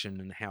production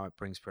and how it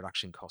brings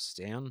production costs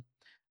down,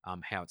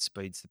 how it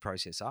speeds the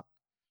process up.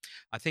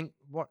 I think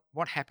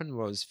what happened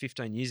was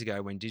 15 years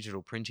ago when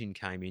digital printing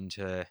came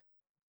into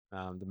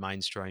the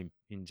mainstream,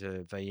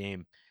 into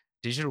VM.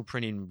 Digital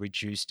printing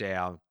reduced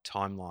our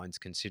timelines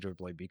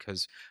considerably,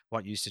 because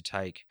what used to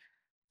take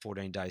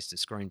 14 days to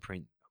screen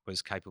print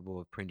was capable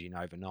of printing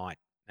overnight.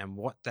 And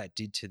what that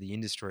did to the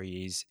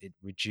industry is it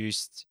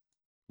reduced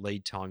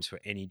lead times for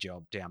any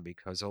job down,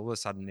 because all of a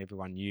sudden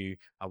everyone knew,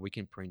 oh, we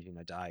can print in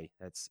a day.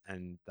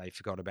 And they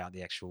forgot about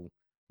the actual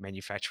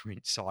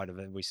manufacturing side of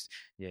it.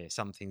 Yeah,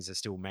 some things are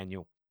still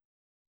manual.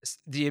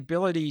 The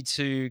ability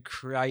to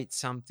create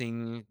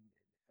something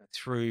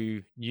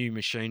through new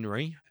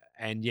machinery.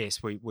 And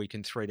yes, we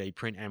can 3D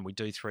print, and we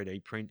do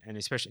 3D print. And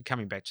especially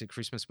coming back to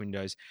Christmas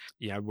windows,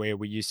 where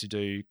we used to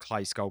do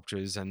clay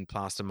sculptures and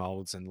plaster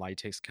molds and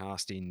latex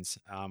castings,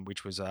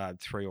 which was a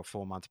 3 or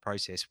 4 month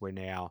process. We're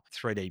now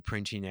 3D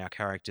printing our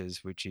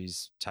characters, which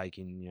is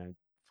taking,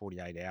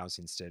 48 hours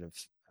instead of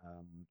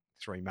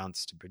 3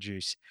 months to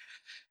produce.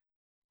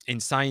 In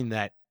saying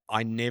that,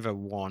 I never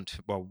want,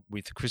 well,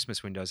 with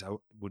Christmas windows, I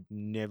would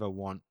never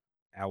want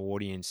our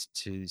audience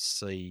to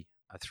see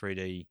a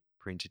 3D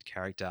printed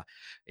character.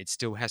 It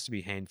still has to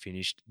be hand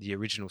finished. The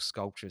original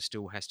sculpture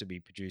still has to be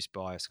produced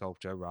by a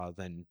sculptor rather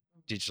than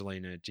digitally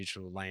in a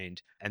digital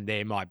land. And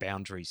they're my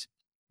boundaries.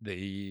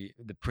 The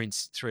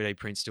prints, 3D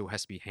print still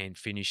has to be hand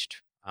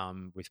finished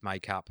with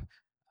makeup.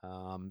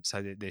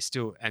 So that there's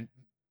still, and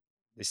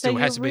there So still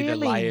you're has to be the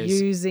really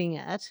layers. using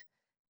it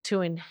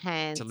to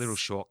It's a little enhance.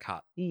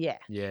 shortcut. Yeah,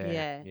 Yeah,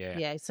 yeah, yeah.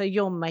 yeah. So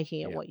you're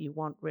making it Yeah. what you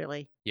want,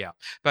 really. Yeah.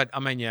 But I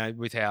mean,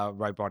 with our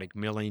robotic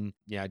milling,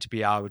 to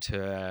be able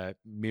to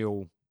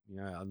mill,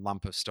 a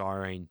lump of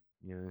styrene,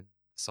 the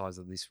size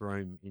of this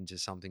room, into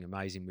something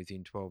amazing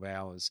within 12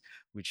 hours,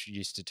 which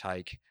used to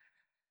take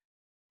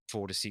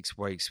 4 to 6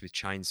 weeks with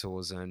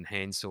chainsaws and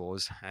hand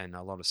saws and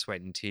a lot of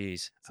sweat and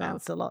tears.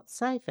 Sounds a lot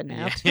safer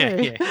now Yeah,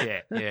 yeah, too.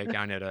 yeah, yeah.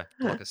 Going at a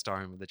block of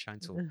styrene with a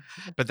chainsaw.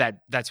 But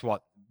that's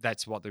what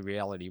the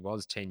reality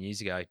was 10 years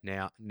ago.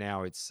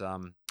 Now it's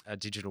a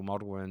digital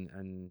model,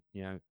 and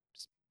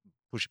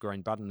push a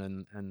green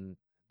button, and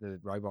the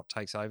robot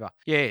takes over.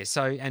 Yeah.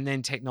 So, and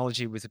then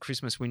technology with the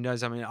Christmas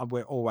windows. I mean,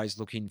 we're always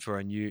looking for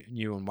a new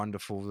and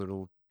wonderful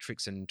little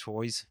tricks and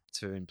toys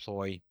to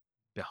employ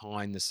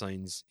behind the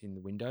scenes in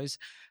the windows.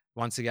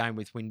 Once again,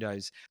 with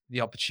windows,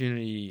 the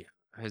opportunity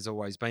has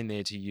always been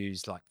there to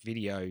use like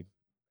video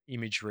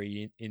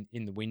imagery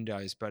in the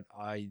windows, but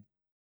I've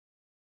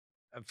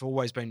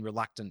always been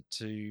reluctant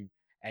to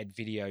add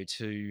video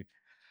to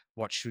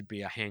what should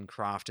be a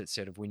handcrafted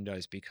set of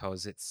windows,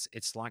 because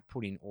it's like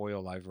putting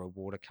oil over a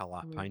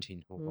watercolor Mm,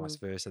 painting or vice mm.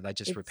 versa. They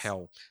just It's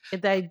repel.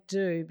 they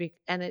do,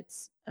 and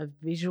it's a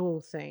visual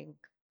thing.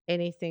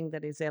 Anything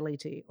that is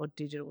LED or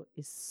digital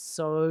is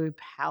so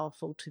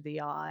powerful to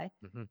the eye.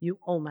 Mhm. You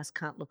almost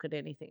can't look at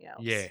anything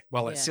Yeah, else.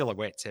 well, it Yeah.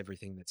 silhouettes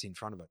everything that's in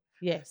front of it.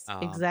 Yes,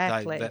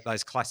 exactly.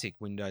 Those classic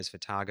windows for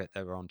Target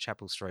that were on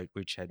Chapel Street,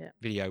 which had Yeah.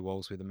 video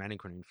walls with a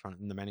mannequin in front,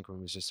 and the mannequin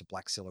was just a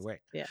black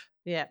silhouette. Yeah.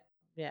 Yeah.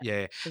 Yeah.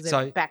 Yeah. Because it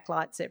So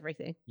backlights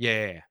everything.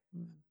 yeah,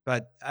 Mm.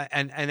 but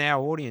and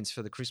our audience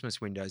for the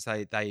Christmas windows,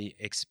 they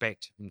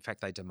expect, in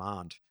fact, they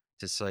demand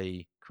to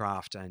see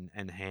craft and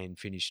hand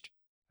finished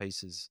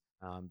pieces,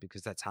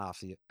 because that's half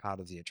the part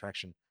of the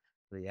attraction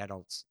for the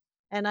adults.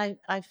 And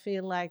I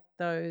feel like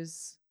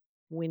those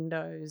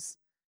windows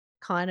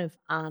kind of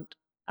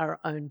are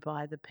owned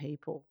by the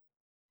people.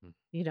 Mm.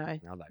 You know,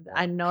 Now they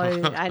I want know,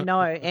 it. I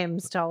know.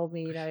 Em's told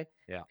me,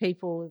 Yeah.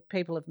 people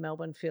of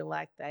Melbourne feel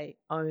like they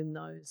own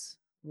those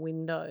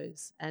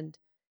windows, and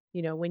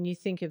when you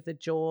think of the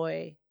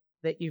joy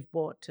that you've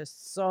brought to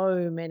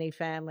so many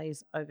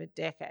families over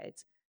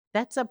decades,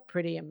 that's a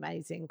pretty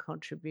amazing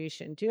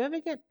contribution. Do you ever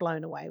get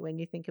blown away when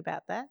you think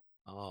about that?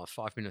 Oh,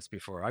 5 minutes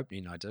before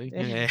opening, I do.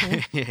 Yeah,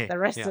 yeah, The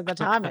rest yeah. of the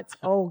time, it's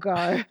all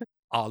go.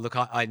 Oh, look,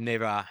 I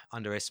never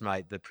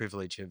underestimate the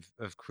privilege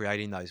of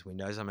creating those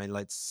windows. I mean,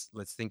 let's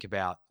think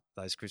about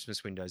those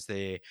Christmas windows.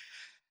 They're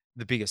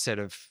the biggest set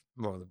of,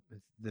 well,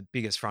 the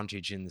biggest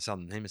frontage in the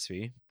Southern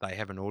Hemisphere. They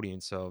have an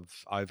audience of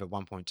over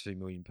 1.2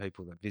 million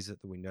people that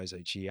visit the windows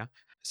each year.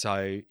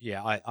 So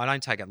yeah, I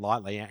don't take it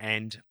lightly,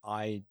 and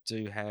I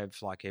do have,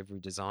 like every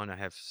designer,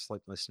 have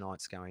sleepless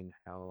nights going,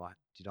 how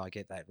did I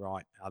get that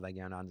right? Are they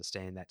going to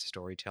understand that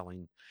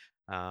storytelling,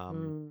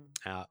 um,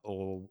 Mm,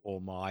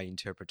 or my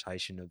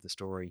interpretation of the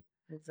story?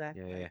 Yeah.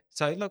 exactly.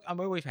 So look, I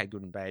mean, we've had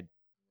good and bad.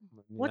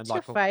 What's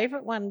your Like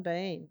favorite one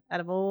been out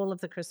of all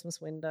of the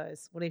Christmas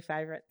windows? What are your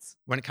favorites?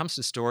 when it comes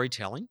to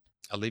storytelling,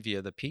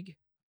 Olivia the pig,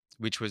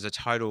 which was a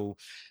total,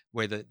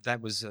 where that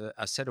was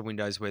a set of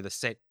windows where the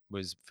set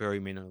was very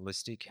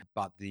minimalistic,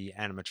 but the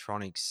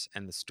animatronics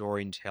and the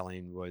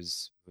storytelling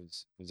was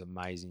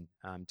amazing.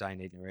 Dane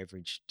Edner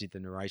Everidge did the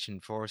narration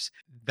for us.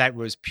 That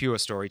was pure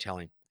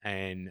storytelling,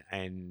 and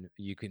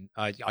you can,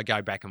 I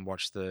go back and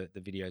watch the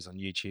videos on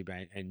YouTube,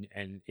 and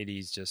it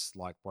is just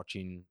like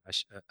watching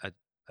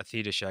a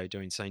theatre show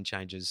doing scene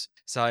changes.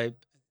 So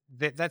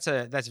that's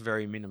a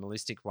very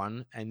minimalistic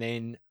one. And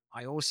then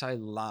I also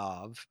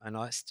love, and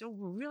I still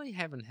really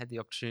haven't had the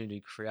opportunity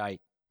to create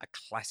a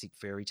classic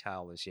fairy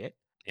tale as yet.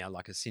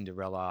 Like a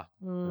Cinderella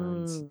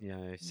and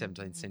Mm,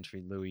 17th mm,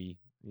 century Louis,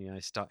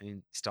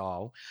 in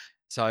style.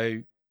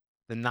 So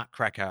the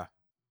Nutcracker,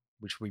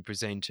 which we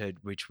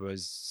presented, which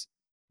was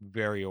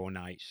very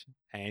ornate.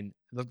 And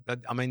look,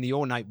 I mean, the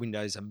ornate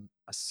windows are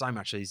so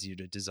much easier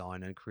to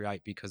design and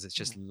create because it's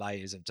just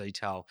layers of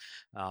detail.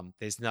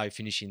 There's no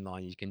finishing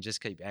line. You can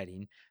just keep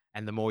adding.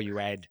 And the more you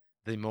add,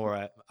 the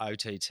more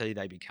OTT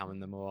they become,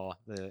 and the more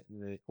the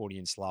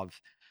audience love.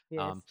 yes.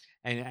 Um,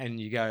 and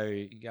you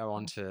go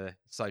onto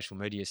social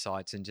media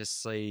sites and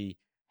just see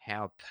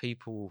how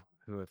people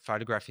who are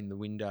photographing the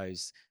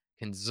windows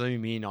can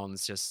zoom in on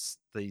just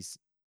these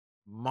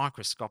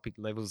microscopic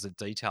levels of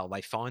detail.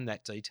 They find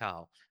that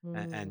detail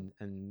Mm,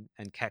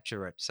 and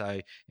capture it,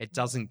 so it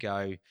doesn't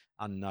go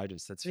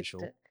unnoticed. That's for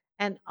sure.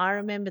 and I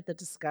remember the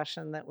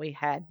discussion that we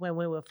had when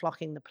we were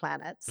flocking the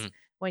planets, Mm.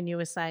 when you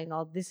were saying,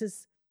 "Oh,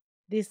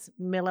 this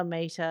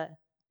millimeter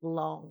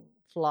long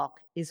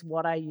flock is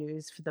what I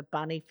use for the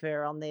bunny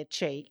fur on their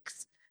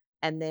cheeks,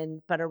 and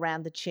then but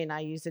around the chin I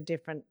use a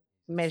different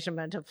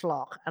measurement of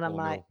flock." And I'm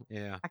like,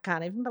 Formula, yeah, I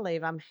can't even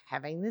believe I'm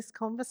having this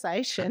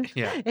conversation.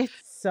 yeah,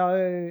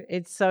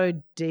 It's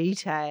so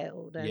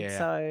detailed and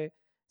yeah.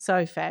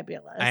 so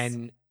fabulous.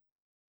 And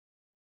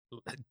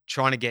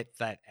trying to get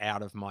that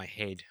out of my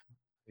head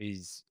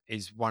is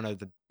one of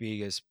the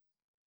biggest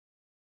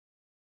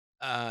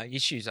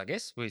issues, I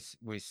guess, with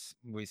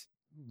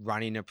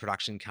running a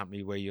production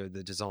company where you're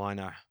the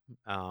designer,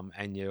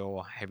 and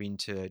you're having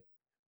to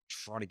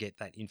try to get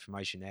that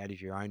information out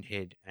of your own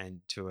head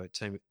and to a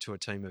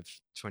team of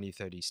 20,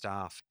 30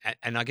 staff.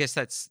 And I guess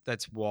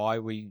that's why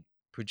we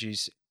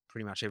produce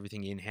pretty much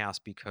everything in house,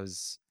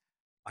 because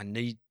I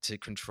need to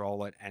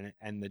control it,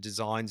 and the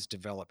designs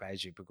develop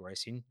as you're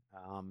progressing.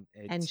 And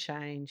It's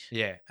change.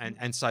 Yeah, Mm,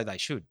 and so they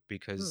should, mm,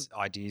 because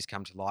ideas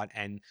come to light,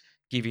 and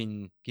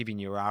giving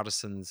your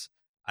artisans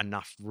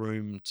enough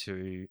room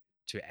to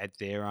add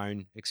their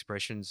own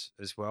expressions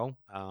as well.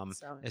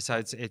 so And so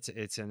important.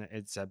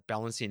 it's a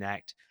balancing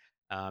act,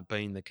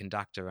 being the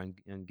conductor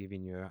and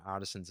giving your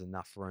artisans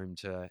enough room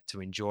to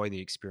enjoy the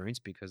experience,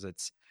 because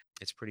it's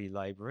pretty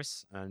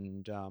laborious.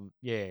 And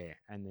yeah,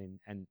 and then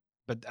and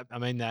but I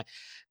mean that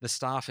the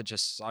staff are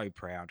just so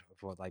proud of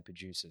what they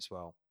produce as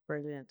well.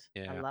 Brilliant. I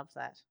Yeah. love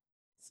that.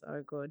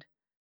 So good.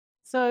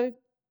 So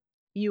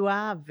you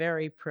are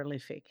very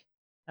prolific.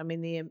 I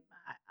mean,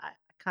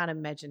 can't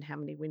imagine how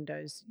many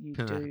windows you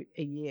do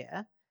a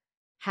year.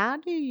 How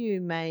do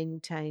you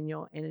maintain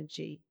your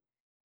energy?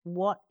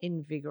 What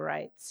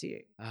invigorates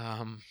you?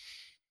 I'm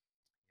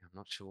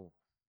not sure.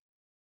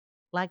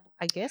 Like,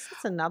 I guess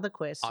it's another I,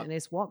 question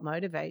is what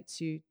motivates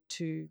you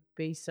to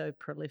be so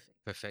prolific?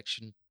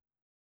 perfection,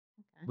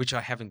 Okay. which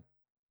I haven't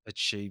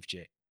achieved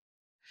yet.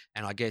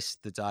 And I guess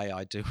the day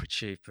I do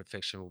achieve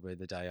perfection will be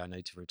the day I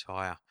need to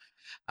retire.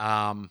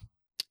 Um,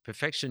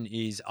 Perfection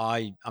is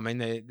I mean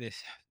the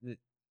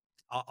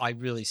I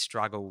really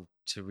struggle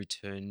to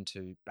return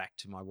to back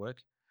to my work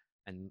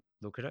and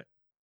look at it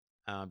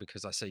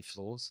because I see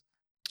flaws.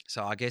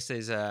 So I guess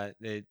there's a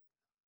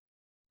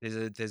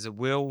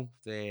will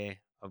there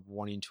of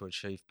wanting to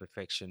achieve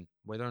perfection.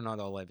 Whether or not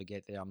I'll ever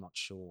get there, I'm not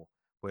sure.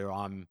 Where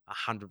I'm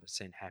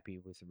 100% happy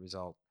with the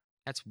result.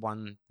 That's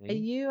one Are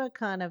thing. you a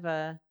kind of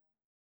a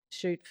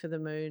shoot for the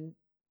moon,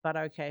 but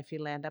okay if you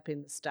land up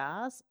in the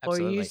stars? Or are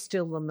you Absolutely.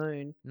 still the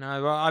moon?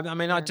 No, well, I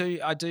mean,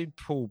 Yeah. I do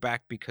pull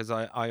back because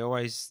I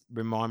always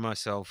remind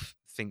myself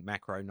think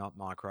macro, not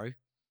micro,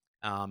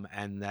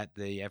 and that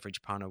the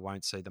average punter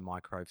won't see the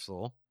micro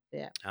flaw.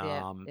 Yeah.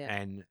 Yeah. Yeah.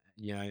 And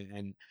you know,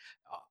 and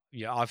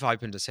yeah, I've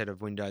opened a set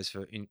of windows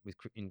in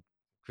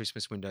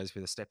Christmas windows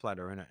with a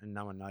stepladder in it, and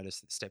no one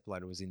noticed that the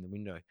stepladder was in the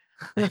window.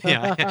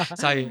 Yeah,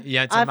 so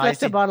yeah, it's I've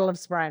left a amazing. bottle of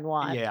spray and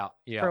wipe Yeah, for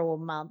yeah. a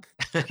month.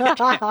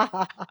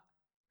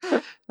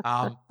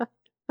 um,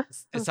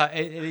 so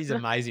it is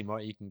amazing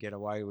what you can get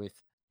away with.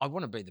 I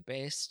want to be the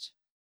best.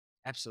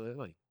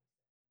 Absolutely.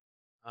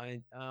 No,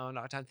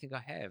 I don't think I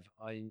have.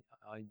 I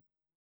I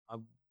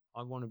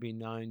I want to be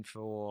known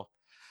for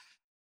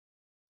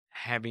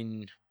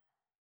having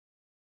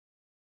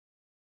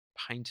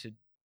painted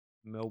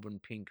Melbourne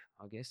pink,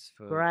 I guess,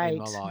 for in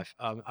my Great. life.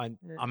 Yeah.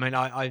 I mean,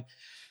 I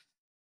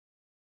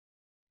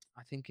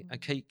think I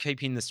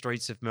keeping the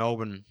streets of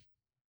Melbourne,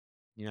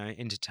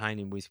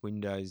 entertaining with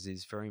windows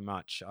is very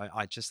much.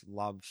 I just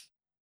love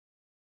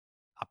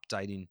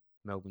updating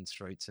Melbourne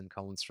streets and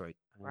Collins Street.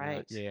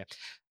 Right. Yeah.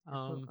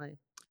 Um, Definitely.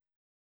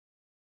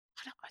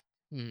 I, don't,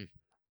 I, hmm.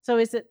 So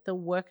is it the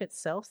work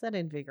itself that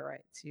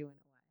invigorates you in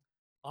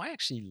a way? I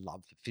actually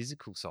love the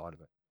physical side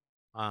of it.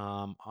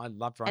 I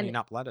love And running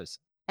up ladders.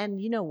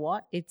 and you know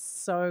what? It's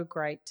so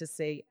great to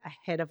see a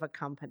head of a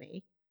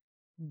company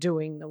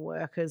doing the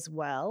work as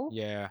well.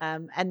 Yeah.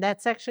 And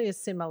that's actually a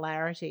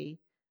similarity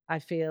I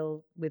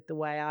feel with the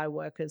way I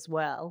work as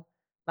well.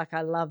 Like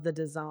I love the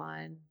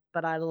design,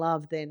 but I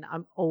love then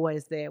I'm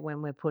always there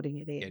when we're putting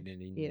it in. Getting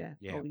it in. You know,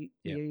 Yeah. or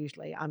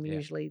Yeah. I'm Yeah.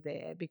 usually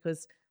there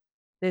because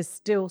there's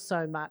still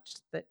so much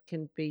that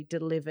can be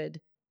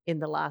delivered in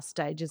the last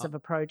stages Uh, of a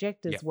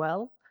project yeah. as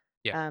well.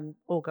 Yeah.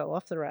 Or go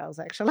off the rails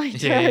actually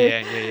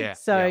Yeah. too. Yeah.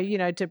 So,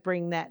 Yeah. to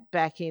bring that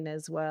back in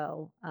as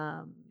well.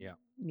 Yeah.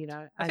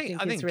 I think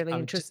I it's think really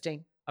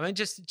interesting. I mean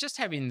just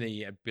having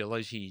the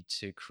ability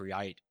to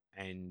create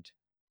and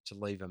to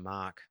leave a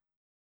mark.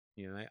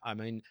 I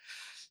mean,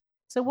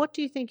 So what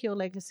do you think your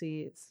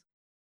legacy is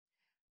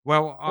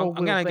well, or I'm will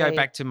going to go be?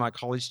 back to my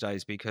college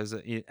days because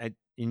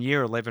in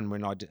year 11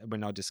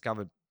 when I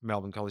discovered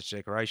Melbourne College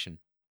decoration,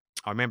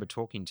 I remember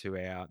talking to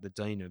the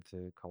dean of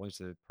the college,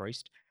 the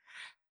priest,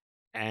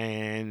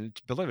 and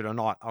believe it or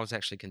not, I was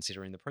actually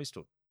considering the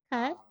priesthood.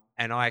 Okay.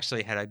 And I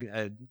actually had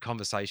a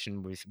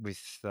conversation with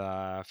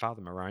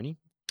Father Moroney,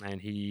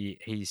 and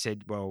he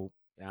said, "Well,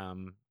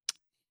 um,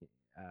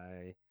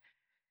 uh,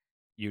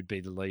 you'd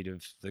be the lead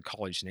of the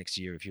college next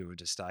year if you were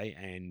to stay."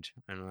 And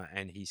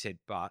he said,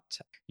 "But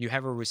you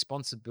have a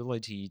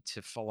responsibility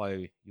to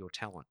follow your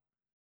talent,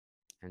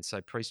 and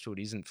so priesthood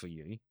isn't for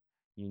you.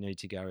 You need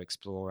to go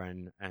explore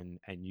and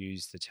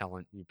use the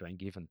talent you've been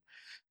given."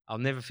 I'll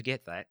never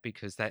forget that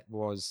because that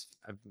was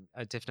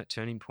a definite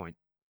turning point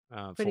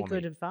Pretty for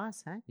good me.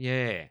 advice, hey?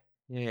 Yeah,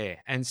 yeah.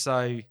 And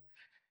so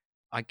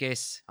I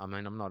guess, I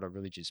mean, I'm not a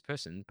religious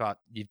person, but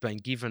you've been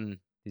given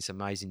this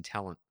amazing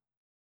talent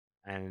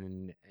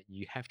and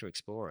you have to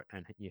explore it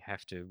and you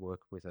have to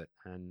work with it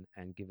and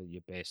give it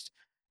your best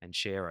and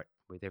share it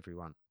with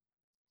everyone.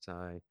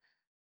 So,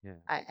 yeah.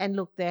 And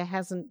look, there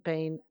hasn't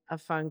been a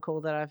phone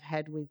call that I've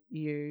had with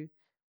you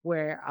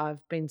where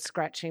I've been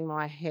scratching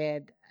my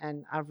head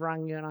and I've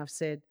rung you and I've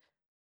said,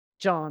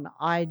 John,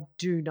 I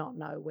do not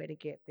know where to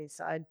get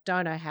this. I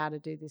don't know how to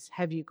do this.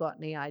 Have you got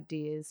any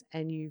ideas?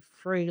 And you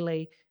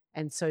freely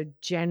and so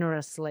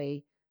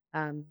generously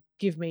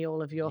give me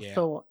all of your Yeah.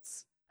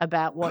 thoughts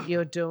about what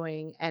you're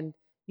doing. And,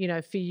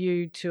 for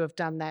you to have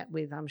done that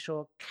with, I'm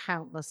sure,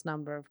 countless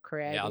number of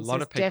Yeah. A creatives lot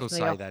is of people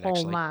definitely a say that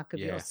actually. hallmark of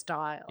your Yeah.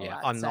 style, Yeah.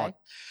 I'd I'm say. not.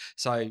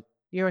 So,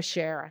 You're a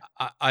sharer.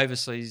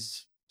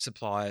 overseas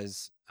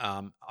suppliers,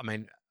 I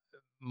mean,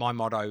 my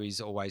motto is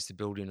always to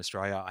build in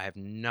Australia. I have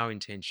no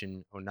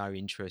intention or no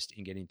interest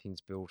in getting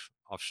things built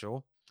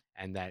offshore,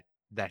 and that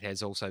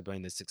has also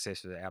been the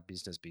success of our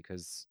business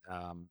because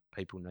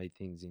people need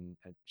things in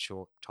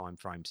short time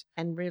frames.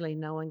 And really,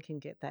 no one can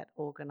get that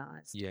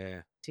organized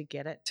Yeah, to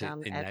get it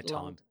done in at that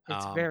time. Lond.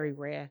 It's very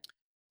rare.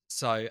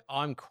 So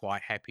I'm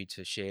quite happy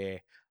to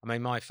share. I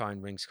mean, my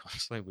phone rings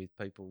constantly with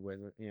people,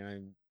 whether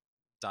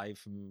Dave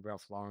from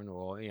Ralph Lauren,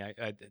 or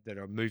that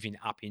are moving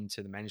up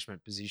into the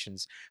management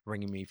positions,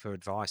 ringing me for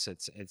advice.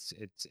 That's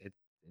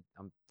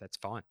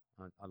fine.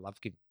 I love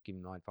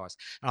giving my advice,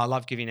 and I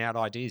love giving out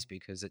ideas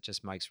because it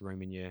just makes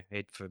room in your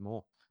head for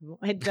more.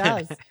 It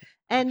does.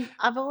 And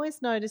I've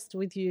always noticed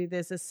with you,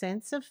 there's a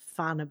sense of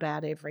fun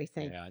about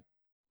everything. Yeah,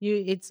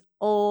 It's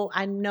all,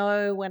 I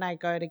know when I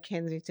go to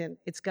Kensington,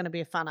 it's going to be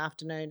a fun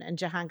afternoon. And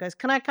Jahan goes,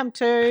 "Can I come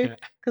too?"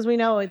 Because we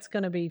know it's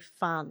going to be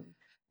fun.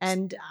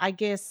 And I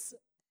guess,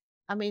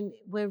 I mean,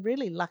 we're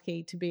really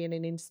lucky to be in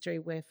an industry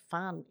where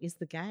fun is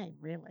the game,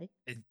 really.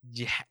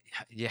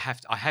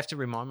 I have to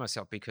remind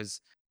myself, because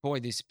boy,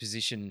 this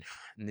position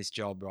and this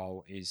job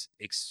role is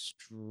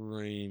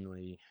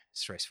extremely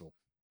stressful,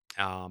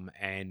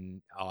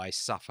 and I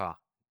suffer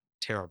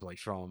terribly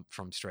from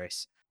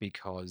stress,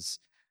 because,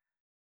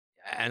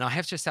 and I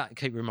have to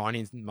keep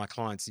reminding my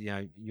clients,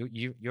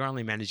 you're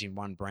only managing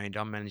one brand.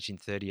 I'm managing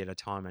 30 at a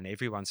time, and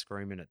everyone's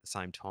screaming at the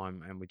same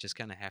time, and we're just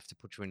going to have to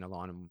put you in a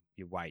line and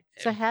you wait.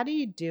 So, how do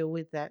you deal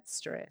with that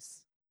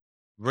stress?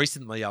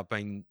 Recently, I've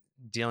been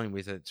dealing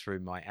with it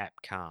through my app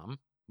Calm,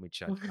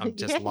 which I'm Yeah,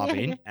 just yeah,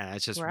 loving, yeah. and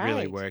it's just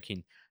really Great.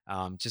 working.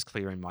 Just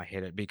clearing my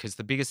head, because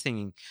the biggest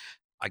thing,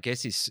 I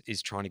guess,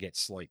 is trying to get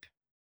sleep,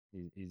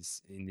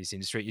 is in this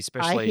industry, I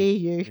especially.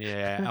 hear you.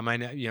 Yeah, I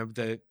mean,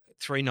 the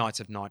 3 nights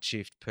of night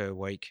shift per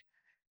week,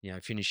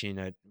 finishing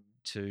at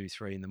 2,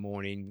 3 in the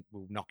morning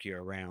will knock you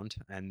around,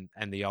 and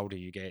the older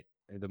you get,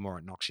 the more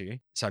it knocks you.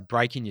 So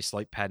breaking your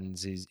sleep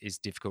patterns is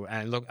difficult.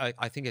 And look,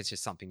 I think it's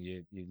just something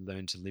you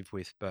learn to live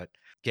with. But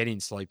getting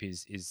sleep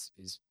is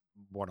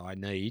what I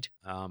need.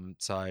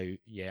 So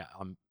yeah,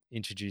 I'm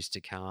introduced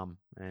to Calm,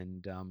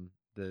 and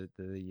the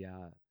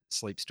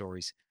sleep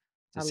stories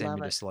to I send me love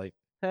to it. sleep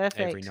every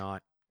Perfect.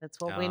 night. That's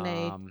what we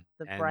need,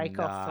 the break And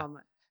off from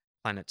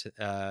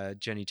it.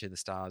 Journey to the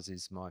Stars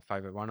is my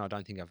favorite one. I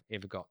don't think I've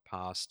ever got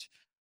past.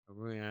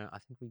 I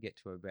think we get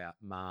to about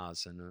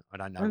Mars, and I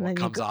don't know And what then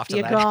comes after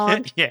you're that.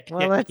 gone. Yeah,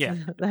 Well, that's yeah.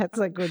 that's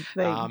a good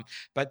thing.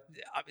 But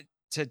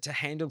to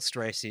handle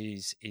stress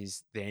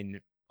is then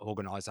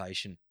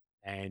organisation.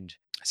 And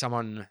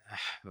someone,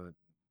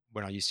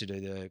 when I used to do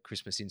the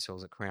Christmas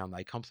installs at Crown,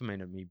 they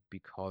complimented me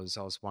because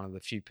I was one of the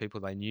few people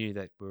they knew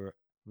that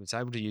was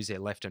able to use their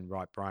left and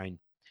right brain.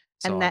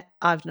 And So that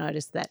I've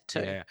noticed that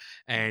too. yeah,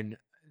 and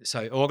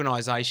so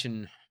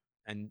organisation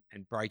and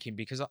breaking,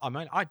 because I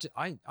mean,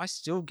 I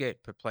still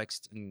get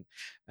perplexed, and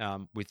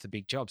with the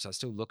big jobs, I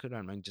still look at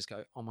them and just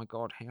go, oh my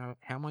god, how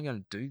am I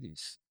going to do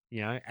this?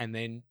 And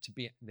then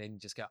then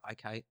just go,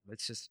 okay,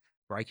 let's just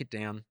break it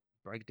down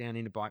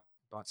into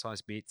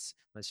bite-sized bits.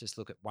 Let's just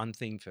look at one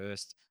thing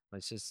first.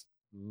 Let's just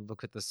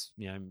look at this,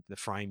 the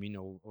framing,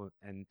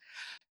 and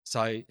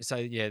so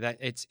yeah, that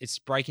it's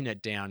breaking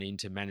it down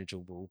into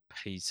manageable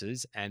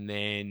pieces, and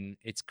then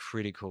it's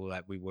critical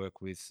that we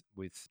work with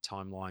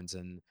timelines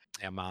and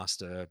our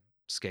master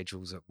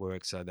schedules at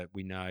work, so that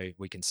we know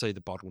we can see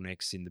the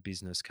bottlenecks in the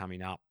business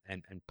coming up,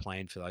 and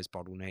plan for those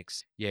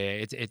bottlenecks.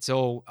 Yeah, it's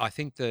all. I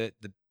think the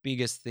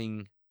biggest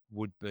thing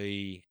would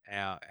be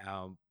our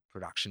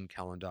production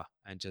calendar,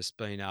 and just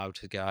being able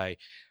to go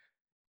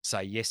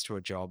say yes to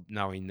a job,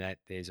 knowing that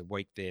there's a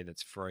week there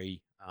that's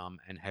free,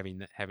 and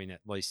having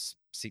at least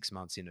 6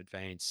 months in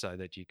advance, so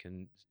that you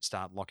can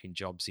start locking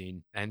jobs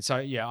in. And so,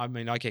 yeah, I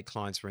mean, I get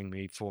clients ring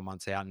me 4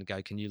 months out and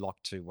go, "Can you lock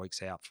 2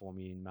 weeks out for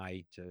me in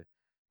May?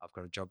 I've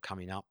got a job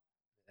coming up.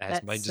 It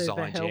hasn't That's been super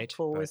designed yet,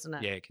 helpful, but isn't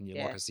it? yeah, can you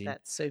lock Yeah, us in?"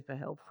 that's super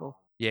helpful.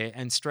 Yeah,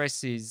 and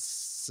stress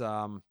is,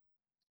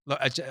 look,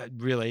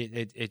 really,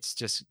 it's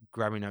just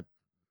grabbing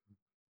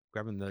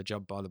the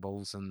job by the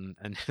balls, and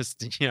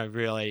just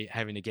really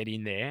having to get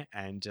in there,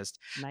 and just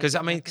Make because,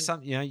 I it mean,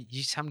 happen.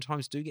 you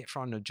sometimes do get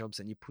frightened of jobs,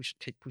 and you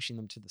keep pushing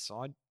them to the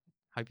side,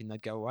 hoping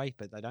they'd go away,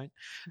 but they don't.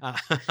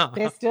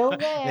 They're still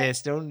there. They're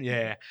still,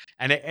 yeah.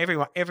 And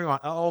everyone,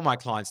 all my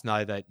clients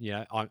know that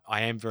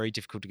I am very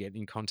difficult to get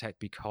in contact,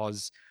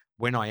 because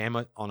when I am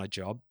on a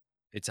job,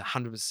 it's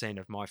 100%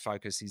 of my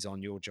focus is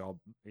on your job,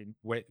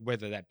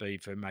 whether that be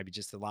for maybe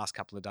just the last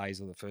couple of days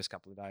or the first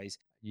couple of days.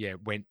 Yeah,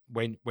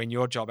 when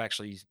your job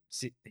actually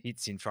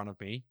hits in front of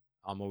me,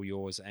 I'm all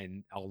yours,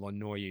 and I'll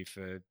annoy you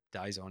for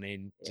days on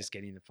end, Yeah. just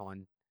getting the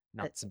fine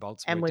Uh, nuts and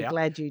bolts And worked we're out.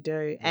 glad you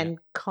do. Yeah, And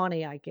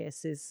Connie, I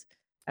guess, is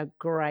a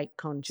great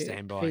conduit for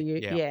standby. you.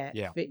 Yeah, Yeah,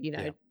 yeah, for,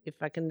 yeah,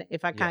 if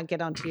I yeah. can't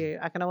get onto you,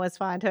 I can always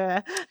find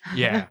her,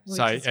 Yeah.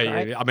 So which is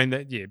great. yeah, I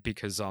mean, yeah,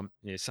 because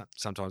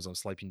sometimes I'm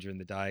sleeping during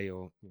the day,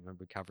 or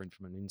recovering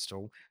from an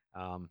install.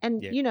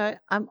 And, Yeah,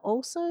 I'm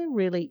also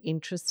really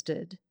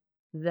interested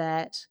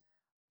that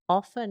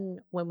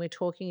often when we're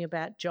talking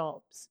about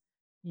jobs,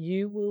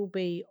 you will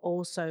be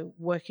also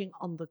working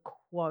on the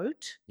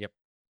quote, yep,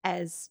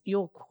 as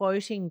your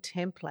quoting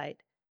template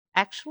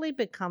actually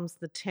becomes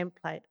the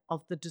template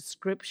of the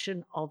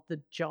description of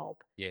the job.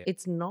 yeah,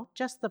 It's not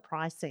just the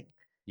pricing,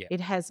 yeah. it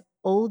has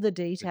all the The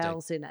date.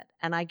 details in it.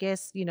 And I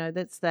guess,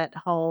 that's that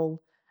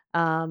whole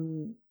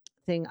um,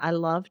 thing. I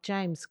love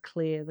James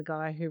Clear, the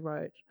guy who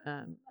wrote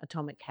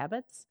Atomic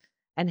Habits.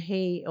 And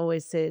he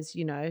always says,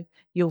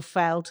 you'll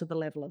fail to the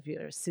level of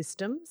your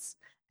systems.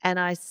 And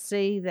I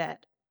see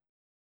that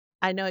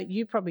I know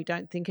you probably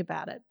don't think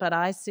about it, but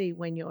I see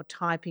when you're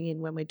typing in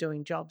when we're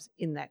doing jobs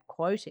in that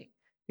quoting,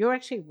 you're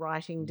actually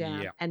writing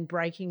down Yeah, and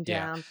breaking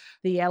yeah, down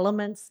the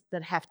elements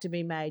that have to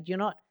be made. You're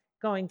not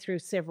going through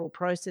several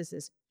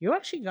processes. You're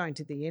actually going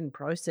to the end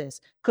process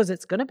because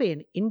it's going to be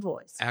an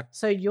invoice. ac-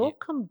 So yeah, you're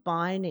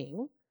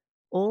combining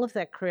all of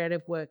that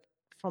creative work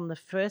from the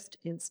first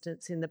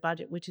instance in the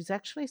budget, which is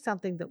actually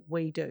something that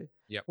we do.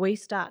 yep, We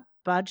start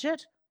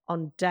budget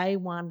on day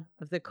one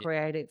of the yeah,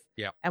 creative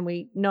yeah, and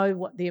we know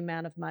what the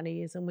amount of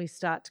money is and we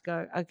start to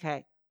go,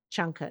 okay,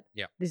 chunk it.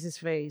 yeah. This is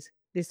fees.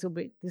 This will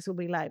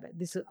be labor.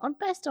 This is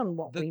based on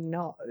what The we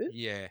know,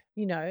 yeah,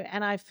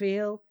 and I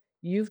feel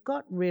you've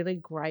got really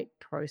great the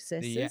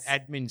processes.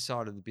 admin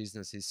side of the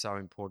business is so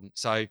important.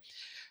 So,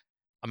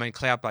 I mean,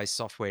 cloud-based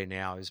software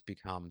now has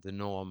become the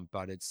norm,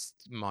 but it's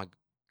my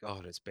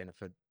God, it's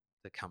benefit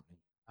the company.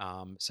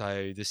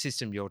 So the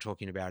system you're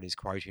talking about is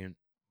Quotient,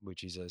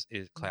 which is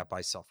Mm.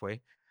 cloud-based software,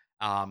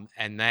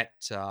 and that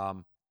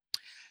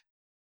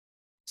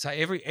so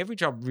every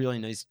job really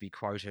needs to be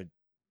quoted.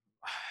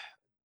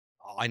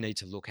 I need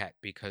to look at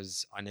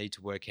because I need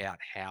to work out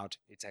how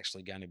it's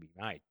actually going to be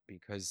made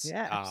because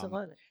Yeah,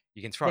 absolutely.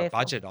 you can throw a Therefore,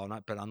 budget on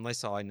it, but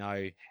unless I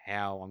know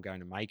how I'm going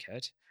to make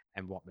it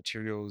and what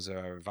materials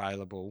are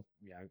available,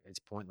 it's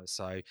pointless.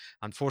 So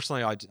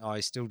unfortunately, I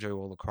still do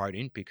all the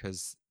quoting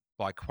because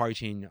by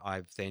quoting,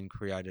 I've then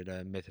created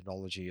a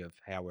methodology of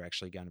how we're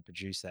actually going to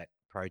produce that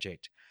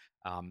project.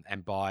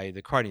 And by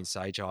the quoting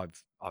stage,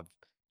 I've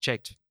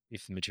checked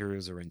if the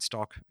materials are in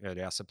stock at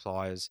our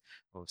suppliers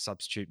or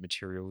substitute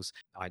materials.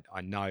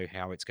 I know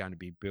how it's going to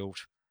be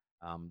built,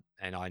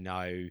 and I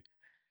know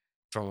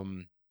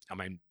from, I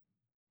mean,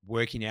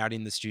 working out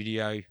in the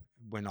studio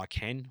when I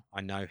can,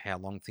 I know how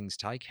long things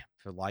take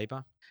for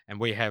labor. And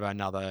we have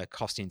another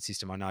costing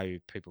system. I know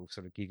people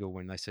sort of giggle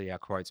when they see our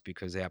quotes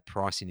because our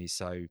pricing is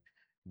so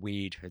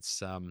weird. It's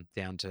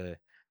down to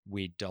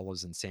weird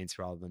dollars and cents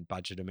rather than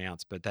budget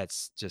amounts, but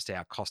that's just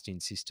our costing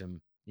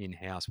system in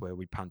house where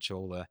we punch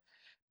all the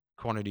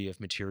quantity of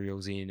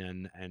materials in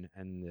and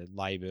the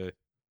labor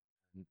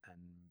and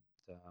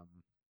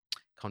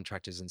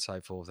contractors and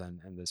so forth,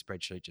 and the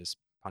spreadsheet just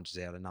punches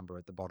out a number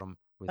at the bottom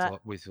with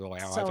but with all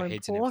our so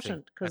overheads and everything.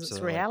 important because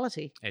it's Absolutely,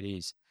 reality. it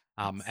is.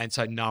 It's And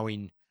so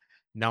knowing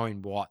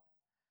what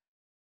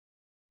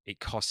it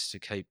costs to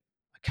keep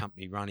a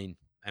company running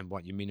and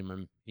what your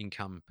minimum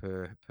income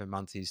per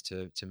month is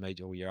to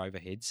meet all your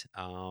overheads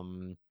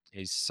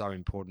is so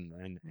important,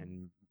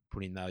 and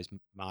putting those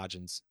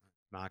margins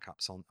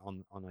markups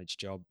on each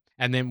job.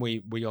 And then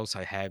we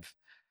also have,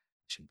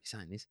 shouldn't be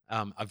saying this,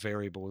 a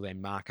variable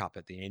then markup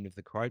at the end of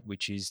the quote,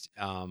 which is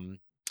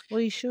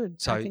well, you should.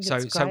 I so think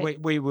it's so so great.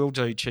 we will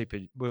do cheaper.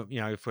 Well,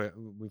 if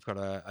we've got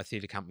a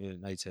theatre company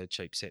that needs a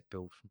cheap set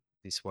built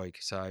this week,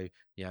 so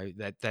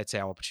that's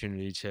our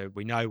opportunity to,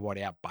 we know what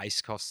our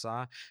base costs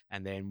are,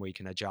 and then we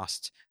can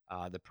adjust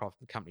the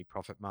company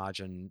profit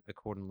margin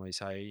accordingly.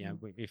 So Mm,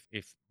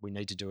 if we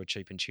need to do a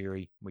cheap and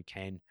cheery, we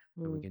can.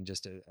 And we mm, can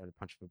just at a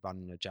punch of a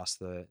button adjust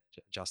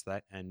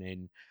that, and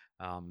then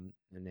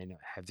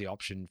have the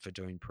option for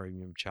doing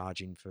premium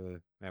charging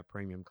for our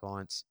premium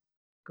clients.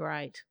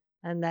 great.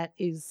 And that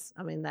is,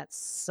 I mean, that's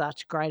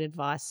such great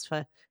advice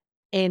for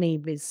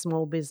any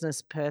small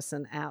business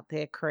person out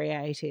there,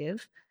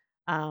 creative,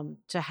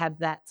 to have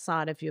that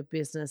side of your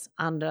business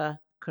under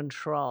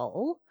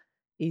control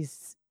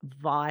is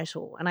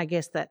vital. And I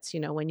guess that's,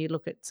 when you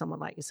look at someone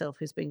like yourself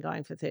who's been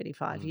going for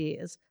 35 Mm,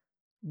 years,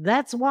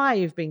 that's why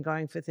you've been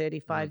going for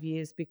mm. 35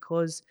 years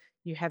because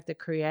you have the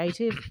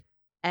creative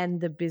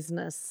and the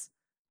business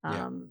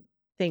Yeah,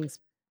 things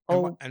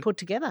and what all put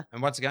together.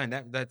 and once again,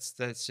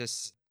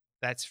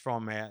 that's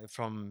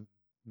from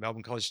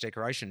Melbourne College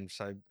Decoration.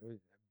 So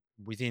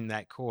within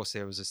that course,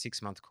 there was a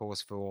 6-month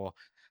course for,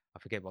 I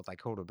forget what they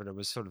called it, but it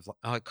was sort of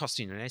like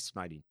costing and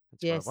estimating.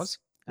 That's what it Yes. was.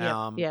 Yep.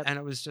 Yep. And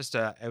it was just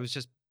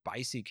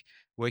basic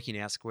working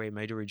out square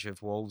meterage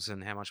of walls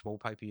and how much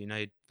wallpaper you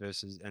need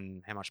versus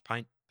and how much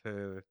paint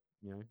per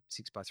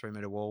 6 by 3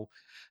 meter wall.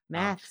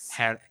 Maths.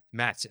 How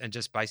maths and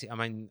just basic. I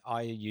mean,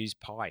 I use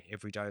pi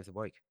every day of the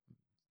week.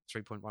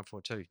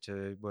 3.142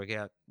 to work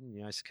out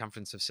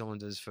circumference of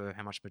cylinders for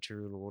how much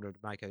material to order to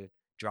make a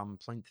drum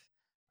plinth.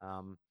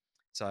 Um,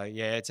 so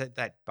yeah, it's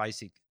that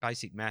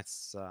basic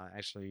maths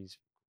actually is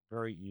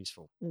very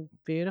useful.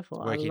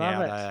 Beautiful. I Working love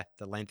out it.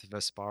 the length of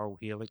a spiral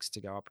helix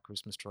to go up a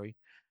Christmas tree,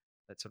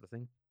 that sort of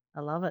thing.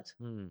 I love it.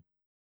 Hmm.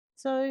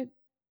 So,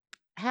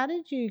 how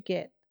did you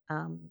get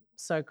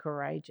so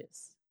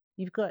courageous?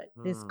 You've got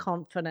this Hmm.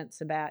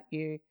 confidence about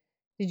you.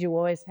 Did you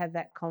always have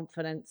that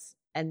confidence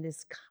and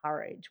this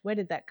courage? Where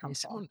did that Yeah, come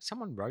from?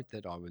 someone wrote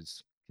that I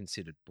was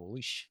considered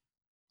bullish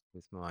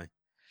with my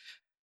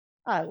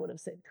I would have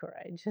said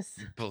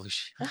courageous.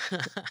 bullish.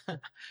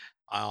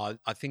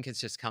 I think it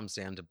just comes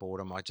down to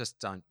boredom. I just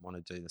don't want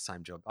to do the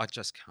same job. I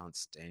just can't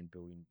stand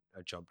doing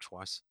a job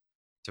twice,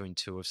 doing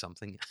two of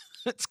something.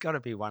 It's got to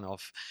be one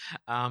off.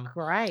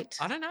 Great.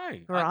 I don't know.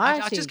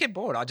 I just Variety. get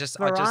bored. I just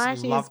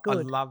Variety is love. I good.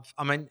 love.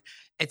 I mean,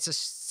 it's a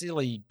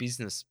silly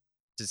business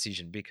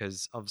decision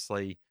because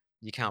obviously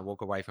you can't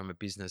walk away from a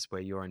business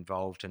where you're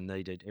involved and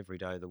needed every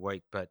day of the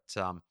week. But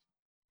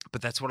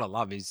that's what I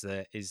love is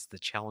the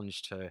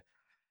challenge to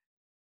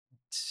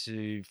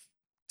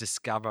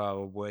discover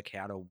or work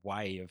out a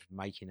way of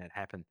making it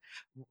happen.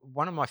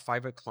 One of my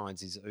favorite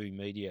clients is U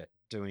Media,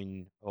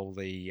 doing all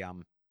the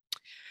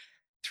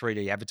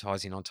 3D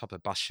advertising on top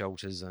of bus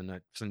shelters and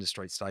at Flinders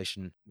Street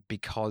Station,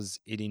 because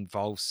it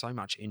involves so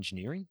much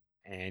engineering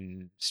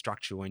and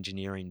structural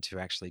engineering to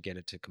actually get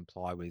it to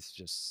comply with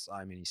just so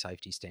many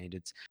safety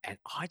standards. And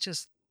I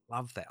just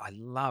love that. I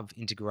love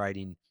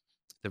integrating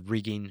the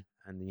rigging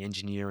and the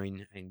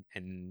engineering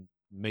and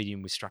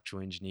meeting with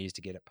structural engineers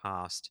to get it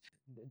passed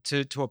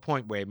to a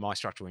point where my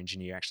structural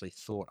engineer actually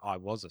thought I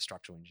was a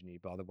structural engineer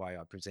by the way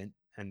I present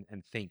and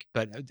think.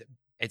 But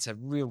it's a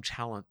real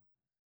talent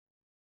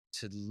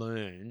to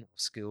learn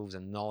skills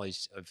and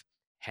knowledge of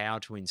how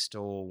to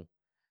install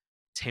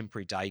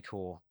temporary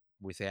decor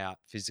without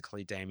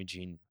physically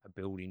damaging a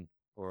building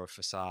or a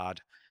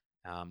facade,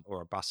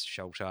 or a bus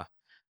shelter.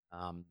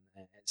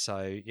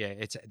 So yeah,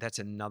 that's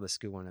another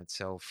skill in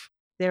itself.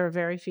 There are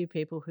very few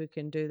people who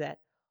can do that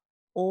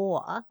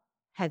or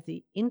have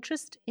the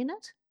interest in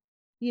it.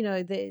 You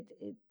know,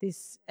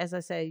 this, as I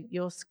say,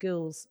 your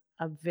skills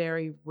are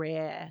very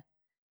rare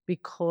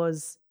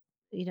because,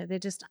 there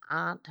just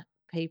aren't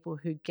people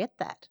who get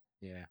that,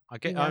 Yeah, I you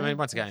get. I mean, know?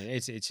 once again,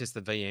 it's just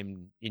the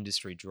VM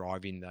industry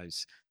driving the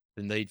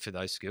need for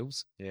those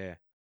skills. Yeah.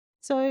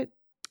 So,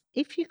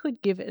 if you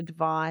could give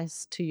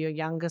advice to your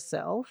younger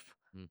self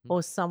Hmm.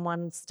 or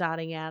someone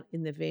starting out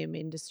in the VM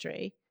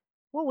industry,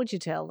 what would you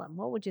tell them?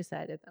 What would you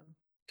say to them?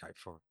 Go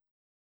for it.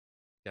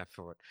 Go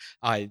for it.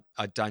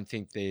 I don't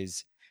think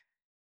there's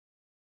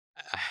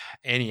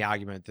any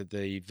argument that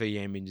the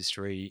VM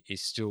industry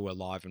is still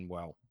alive and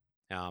well,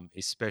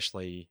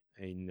 especially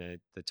in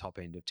the top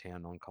end of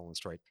town on Collins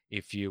Street.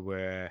 If you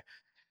were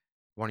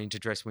wanting to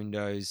dress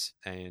windows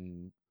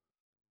and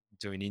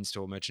doing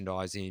in-store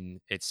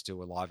merchandising, it's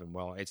still alive and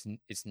well.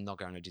 It's not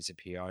going to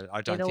disappear. I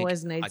It don't think.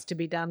 always needs to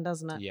be done,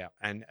 doesn't it? Yeah,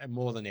 and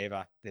more than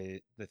ever,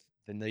 the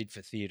need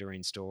for theatre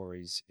in store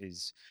is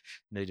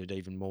needed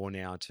even more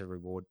now to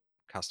reward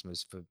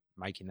customers for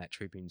making that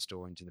trip in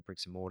store into the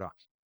bricks and mortar.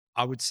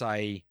 I would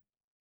say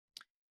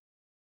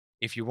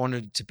if you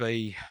wanted to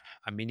be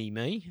a mini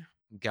me,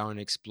 go and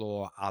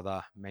explore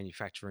other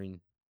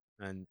manufacturing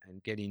and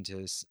get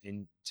into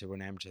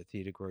an amateur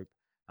theatre group.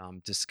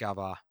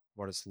 Discover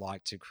what it's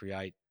like to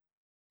create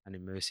an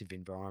immersive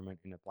environment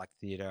in a black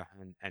theatre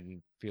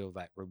and feel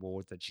that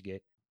reward that you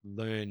get.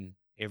 Learn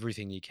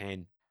everything you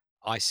can.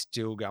 I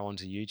still go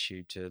onto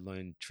YouTube to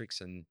learn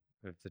tricks and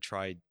of the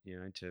trade.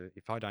 To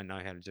if I don't know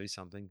how to do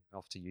something,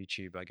 off to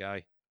YouTube I go.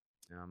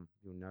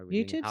 You'll know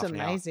within YouTube's half an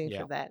hour. amazing for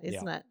Yeah, that, yeah.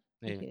 isn't it?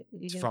 You Yeah. can, you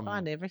It's can find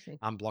from everything.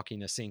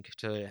 unblocking a sink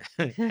to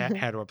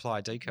how to apply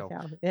a decal.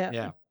 Yeah, yeah,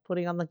 Yeah,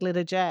 putting on the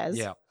glitter jazz.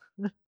 yeah.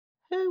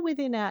 Who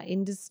within our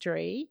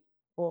industry,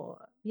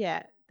 or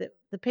yeah,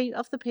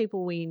 of the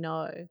people we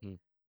know, Mm.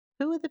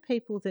 who are the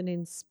people that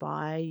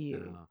inspire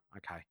you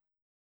Okay.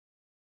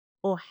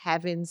 or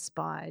have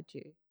inspired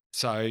you?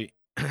 So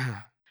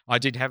I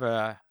did have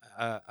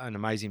an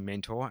amazing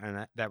mentor,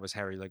 and that was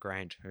Harry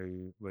LeGrand,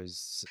 who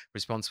was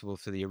responsible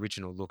for the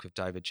original look of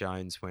David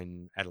Jones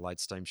when Adelaide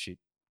Steamship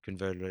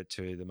converted it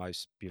to the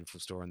most beautiful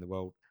store in the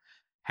world.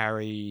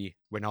 Harry,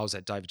 when I was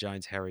at David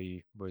Jones,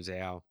 Harry was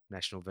our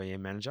national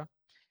VM manager,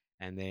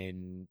 and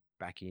then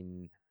back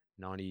in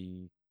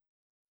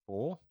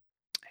 '94,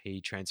 he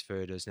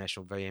transferred as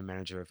national VM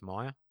manager of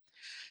Myer.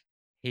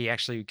 He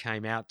actually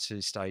came out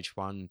to stage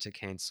one to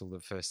cancel the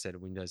first set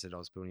of windows that I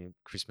was building,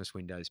 Christmas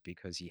windows,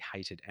 because he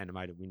hated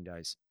animated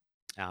windows.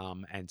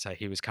 And so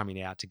he was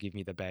coming out to give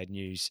me the bad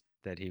news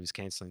that he was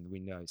cancelling the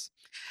windows.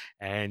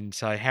 And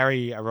so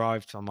Harry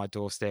arrived on my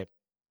doorstep,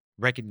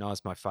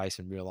 recognized my face,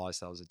 and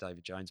realized I was a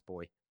David Jones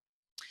boy.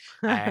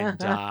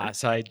 And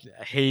so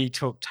he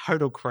took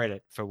total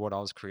credit for what I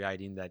was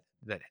creating, that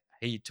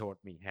he taught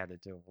me how to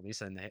do all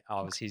this, and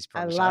I was his I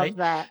protege. love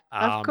that.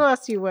 Of Um,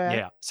 course you were.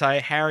 yeah. So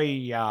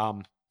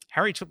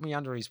Harry took me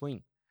under his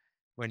wing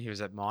when he was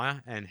at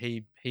Myer, and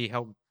he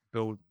helped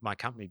build my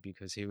company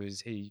because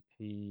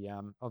he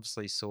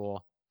obviously saw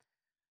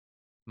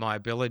my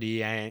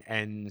ability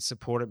and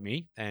supported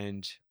me.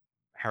 And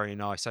Harry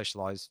and I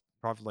socialized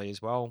privately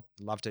as well,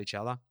 loved each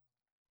other.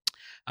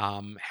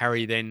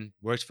 Harry then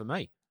worked for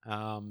me.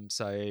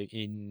 So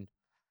in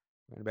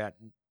about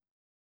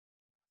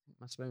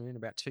must have been in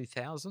about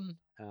 2000.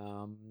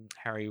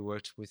 Harry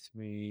worked with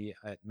me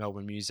at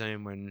Melbourne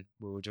Museum when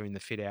we were doing the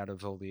fit out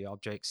of all the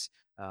objects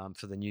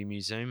for the new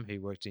museum. He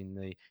worked in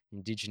the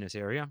Indigenous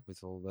area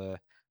with all the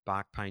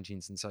bark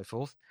paintings and so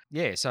forth.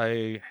 Yeah,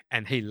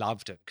 and he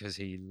loved it because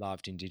he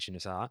loved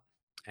Indigenous art.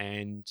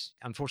 And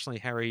unfortunately,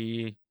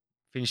 Harry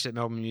finished at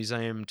Melbourne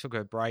Museum, took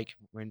a break,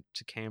 went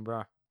to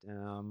Canberra,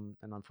 and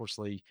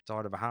unfortunately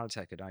died of a heart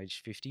attack at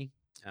age 50,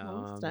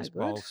 Well, that's no just good.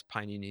 whilst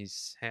painting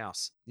his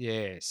house.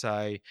 Yeah,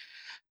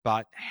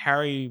 but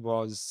Harry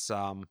was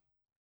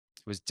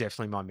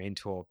definitely my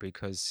mentor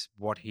because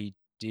what he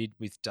did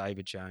with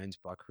David Jones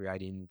by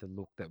creating the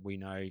look that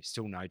we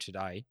still know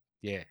today.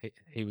 Yeah,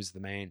 he was the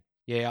man.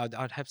 Yeah,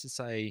 I'd have to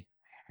say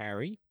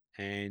Harry,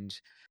 and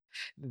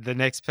the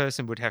next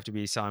person would have to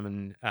be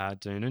Simon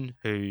Doonan,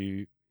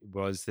 who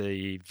was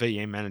the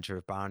VM manager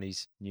of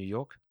Barney's New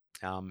York,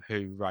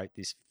 who wrote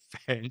this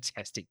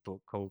fantastic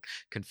book called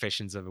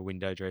Confessions of a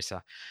Window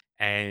Dresser.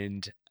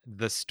 And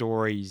the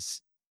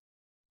stories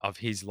of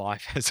his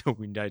life as a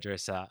window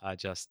dresser are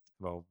just,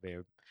 well,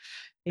 they're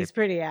He's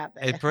pretty out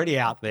there. pretty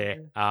out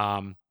there.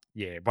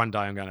 Yeah, one day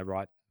I'm going to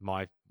write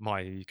my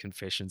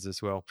confessions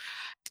as well.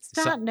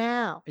 Start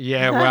now.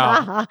 Yeah,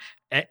 well,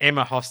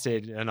 Emma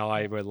Hofstede and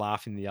I were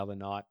laughing the other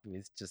night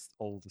with just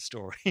all the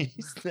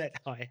stories that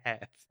I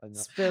have.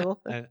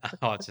 Spill. And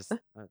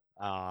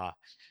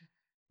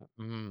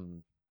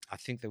I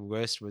think the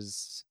worst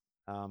was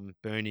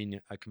burning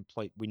a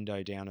complete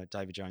window down at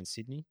David Jones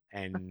Sydney,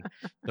 and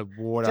the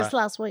water. Just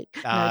last week.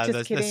 No,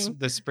 just kidding.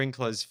 The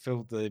sprinklers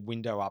filled the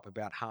window up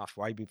about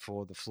halfway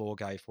before the floor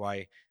gave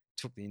way,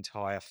 took the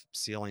entire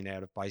ceiling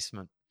out of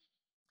basement.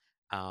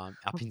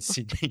 Up in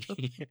Sydney.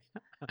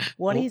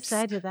 What do you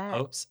say to that?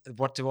 Oops.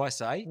 What do I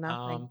say?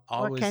 Nothing.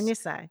 What can you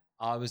say?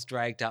 I was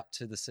dragged up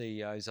to the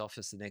CEO's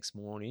office the next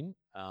morning.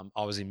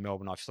 I was in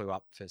Melbourne. I flew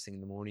up first thing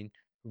in the morning,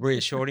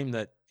 reassured him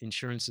that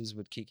insurances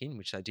would kick in,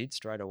 which they did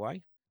straight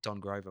away.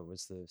 Don Grover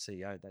was the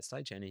CEO at that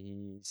stage, and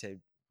he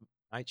said,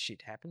 "Mate,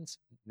 shit happens.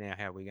 Now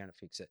how are we going to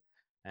fix it?"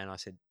 And I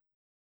said,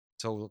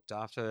 "It's all looked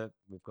after.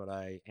 We've got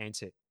a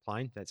Ansett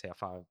plane." That's how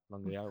far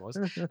along the it was.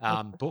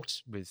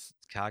 Booked with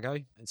cargo.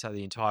 And so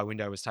the entire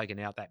window was taken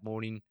out that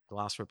morning,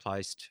 glass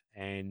replaced,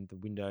 and the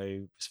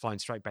window was flown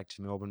straight back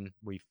to Melbourne.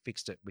 We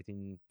fixed it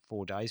within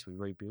 4 days. We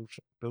rebuilt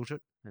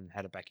it and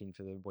had it back in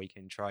for the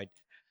weekend trade.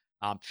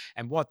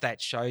 And what that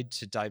showed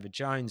to David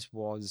Jones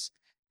was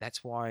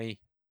that's why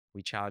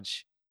we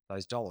charge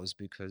those dollars,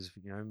 because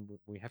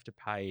we have to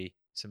pay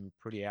some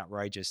pretty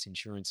outrageous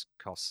insurance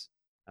costs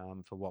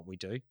for what we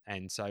do.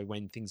 And so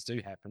when things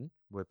do happen,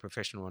 we're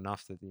professional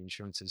enough that the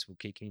insurances will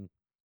kick in.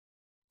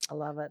 I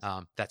love it.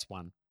 That's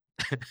one.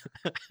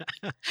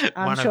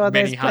 I'm sure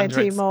there's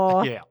plenty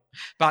more. Yeah,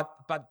 but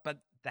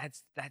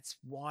that's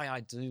why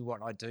I do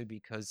what I do,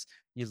 because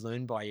you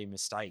learn by your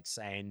mistakes,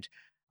 and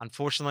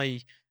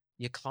unfortunately,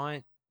 your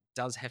client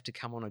does have to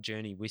come on a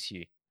journey with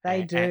you.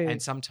 They do,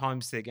 and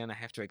sometimes they're going to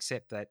have to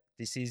accept that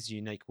this is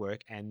unique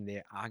work, and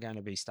there are going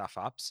to be stuff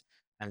ups,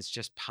 and it's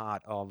just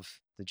part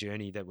of the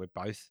journey that we're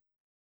both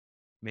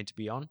meant to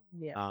be on.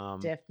 Yeah,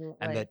 definitely.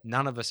 And that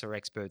none of us are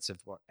experts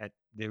of what.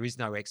 There is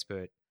no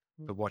expert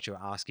for what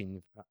you're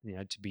asking,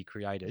 to be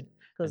created.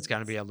 It's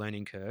going to be a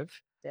learning curve.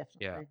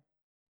 Definitely,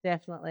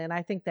 definitely. And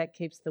I think that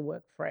keeps the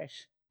work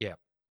fresh. Yeah,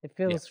 it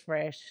feels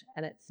fresh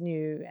and it's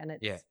new, and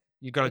it's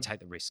you've got to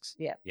take the risks.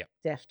 Yeah,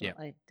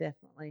 definitely,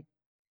 definitely.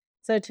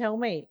 So tell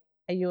me,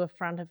 are you a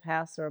front of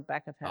house or a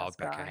back of house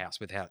guy? Back of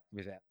house without.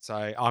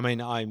 So I mean,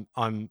 I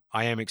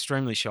am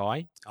extremely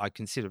shy. I'm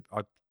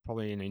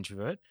probably an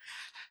introvert.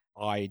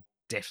 I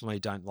definitely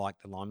don't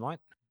like the limelight.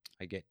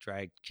 I get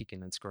dragged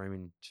kicking and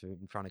screaming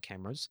in front of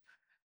cameras,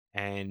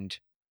 and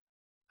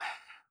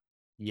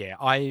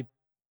I'm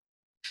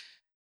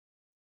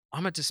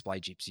a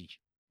display gypsy.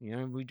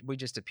 We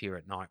just appear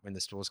at night when the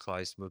store's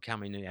closed. We'll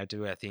come in and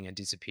do our thing and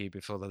disappear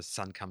before the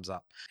sun comes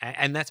up.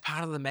 And that's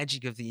part of the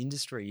magic of the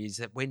industry, is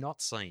that we're not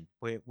seen.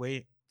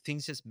 We're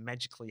things just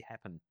magically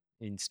happen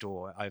in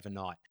store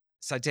overnight.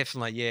 So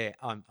definitely,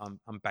 I'm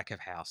back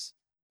of house.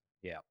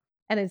 Yeah.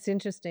 And it's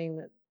interesting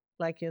that,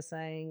 like you're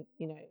saying,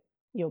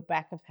 you're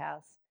back of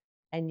house,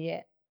 and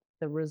yet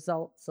the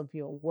results of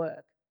your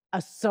work are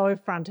so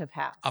front of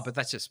house. Oh, but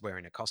that's just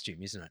wearing a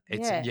costume, isn't it?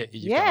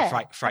 You've got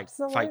a fake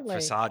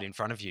facade in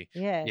front of you.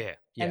 Yeah.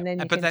 And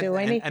then you can do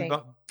anything.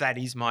 But that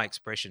is my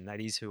expression.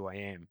 That is who I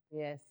am.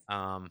 Yes.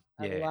 I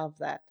love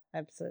that.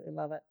 Absolutely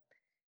love it.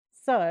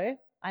 So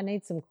I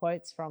need some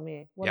quotes from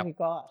you. What have you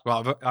got?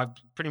 Well, I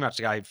pretty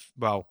much I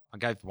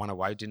gave one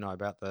away, didn't I,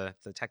 about the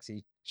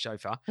taxi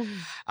chauffeur.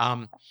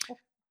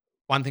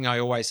 One thing I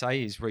always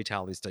say is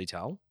retail is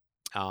detail.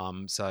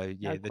 So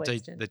yeah,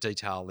 the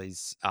detail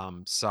is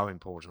so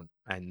important,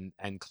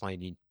 and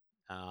cleaning.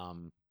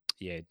 No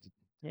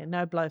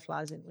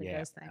blowflies in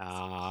windows. Thanks.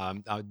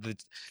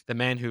 The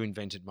man who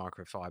invented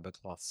microfiber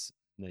cloths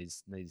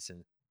needs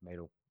a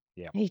medal.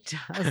 Yeah, he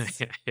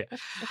does.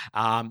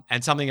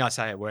 And something I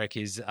say at work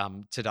is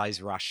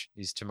today's rush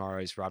is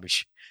tomorrow's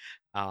rubbish.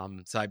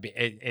 So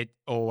it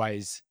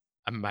always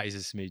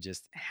amazes me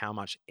just how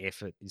much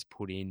effort is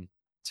put in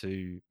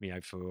to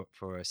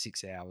for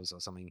 6 hours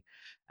or something,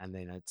 and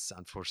then it's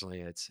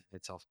unfortunately it's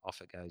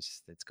off it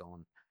goes. It's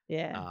gone.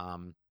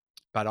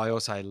 But I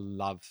also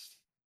love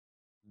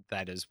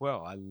that as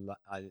well.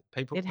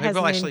 It has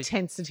an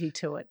intensity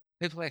to it.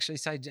 People actually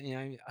say,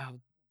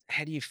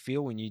 how do you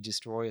feel when you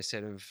destroy a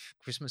set of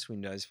Christmas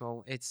windows?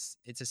 Well, it's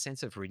a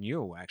sense of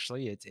renewal.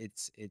 Actually,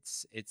 it's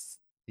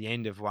the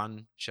end of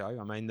one show.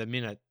 I mean, the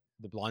minute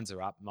the blinds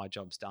are up, my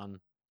job's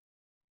done,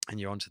 and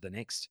you're on to the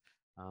next.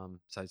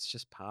 So it's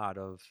just part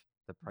of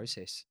the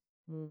process.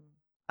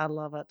 I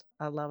love it.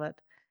 I love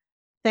it.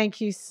 Thank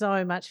you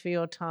so much for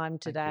your time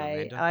today.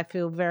 Thank you, Amanda. I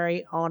feel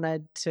very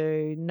honoured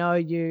to know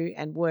you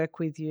and work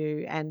with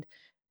you, and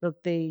look,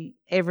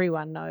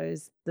 everyone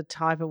knows the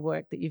type of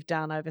work that you've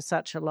done over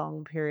such a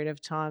long period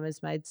of time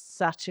has made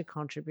such a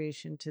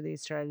contribution to the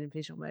Australian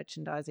visual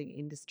merchandising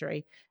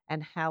industry,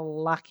 and how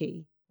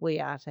lucky we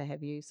are to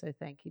have you. So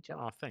thank you, John.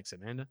 Oh, thanks,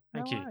 Amanda.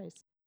 No Thank you.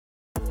 worries.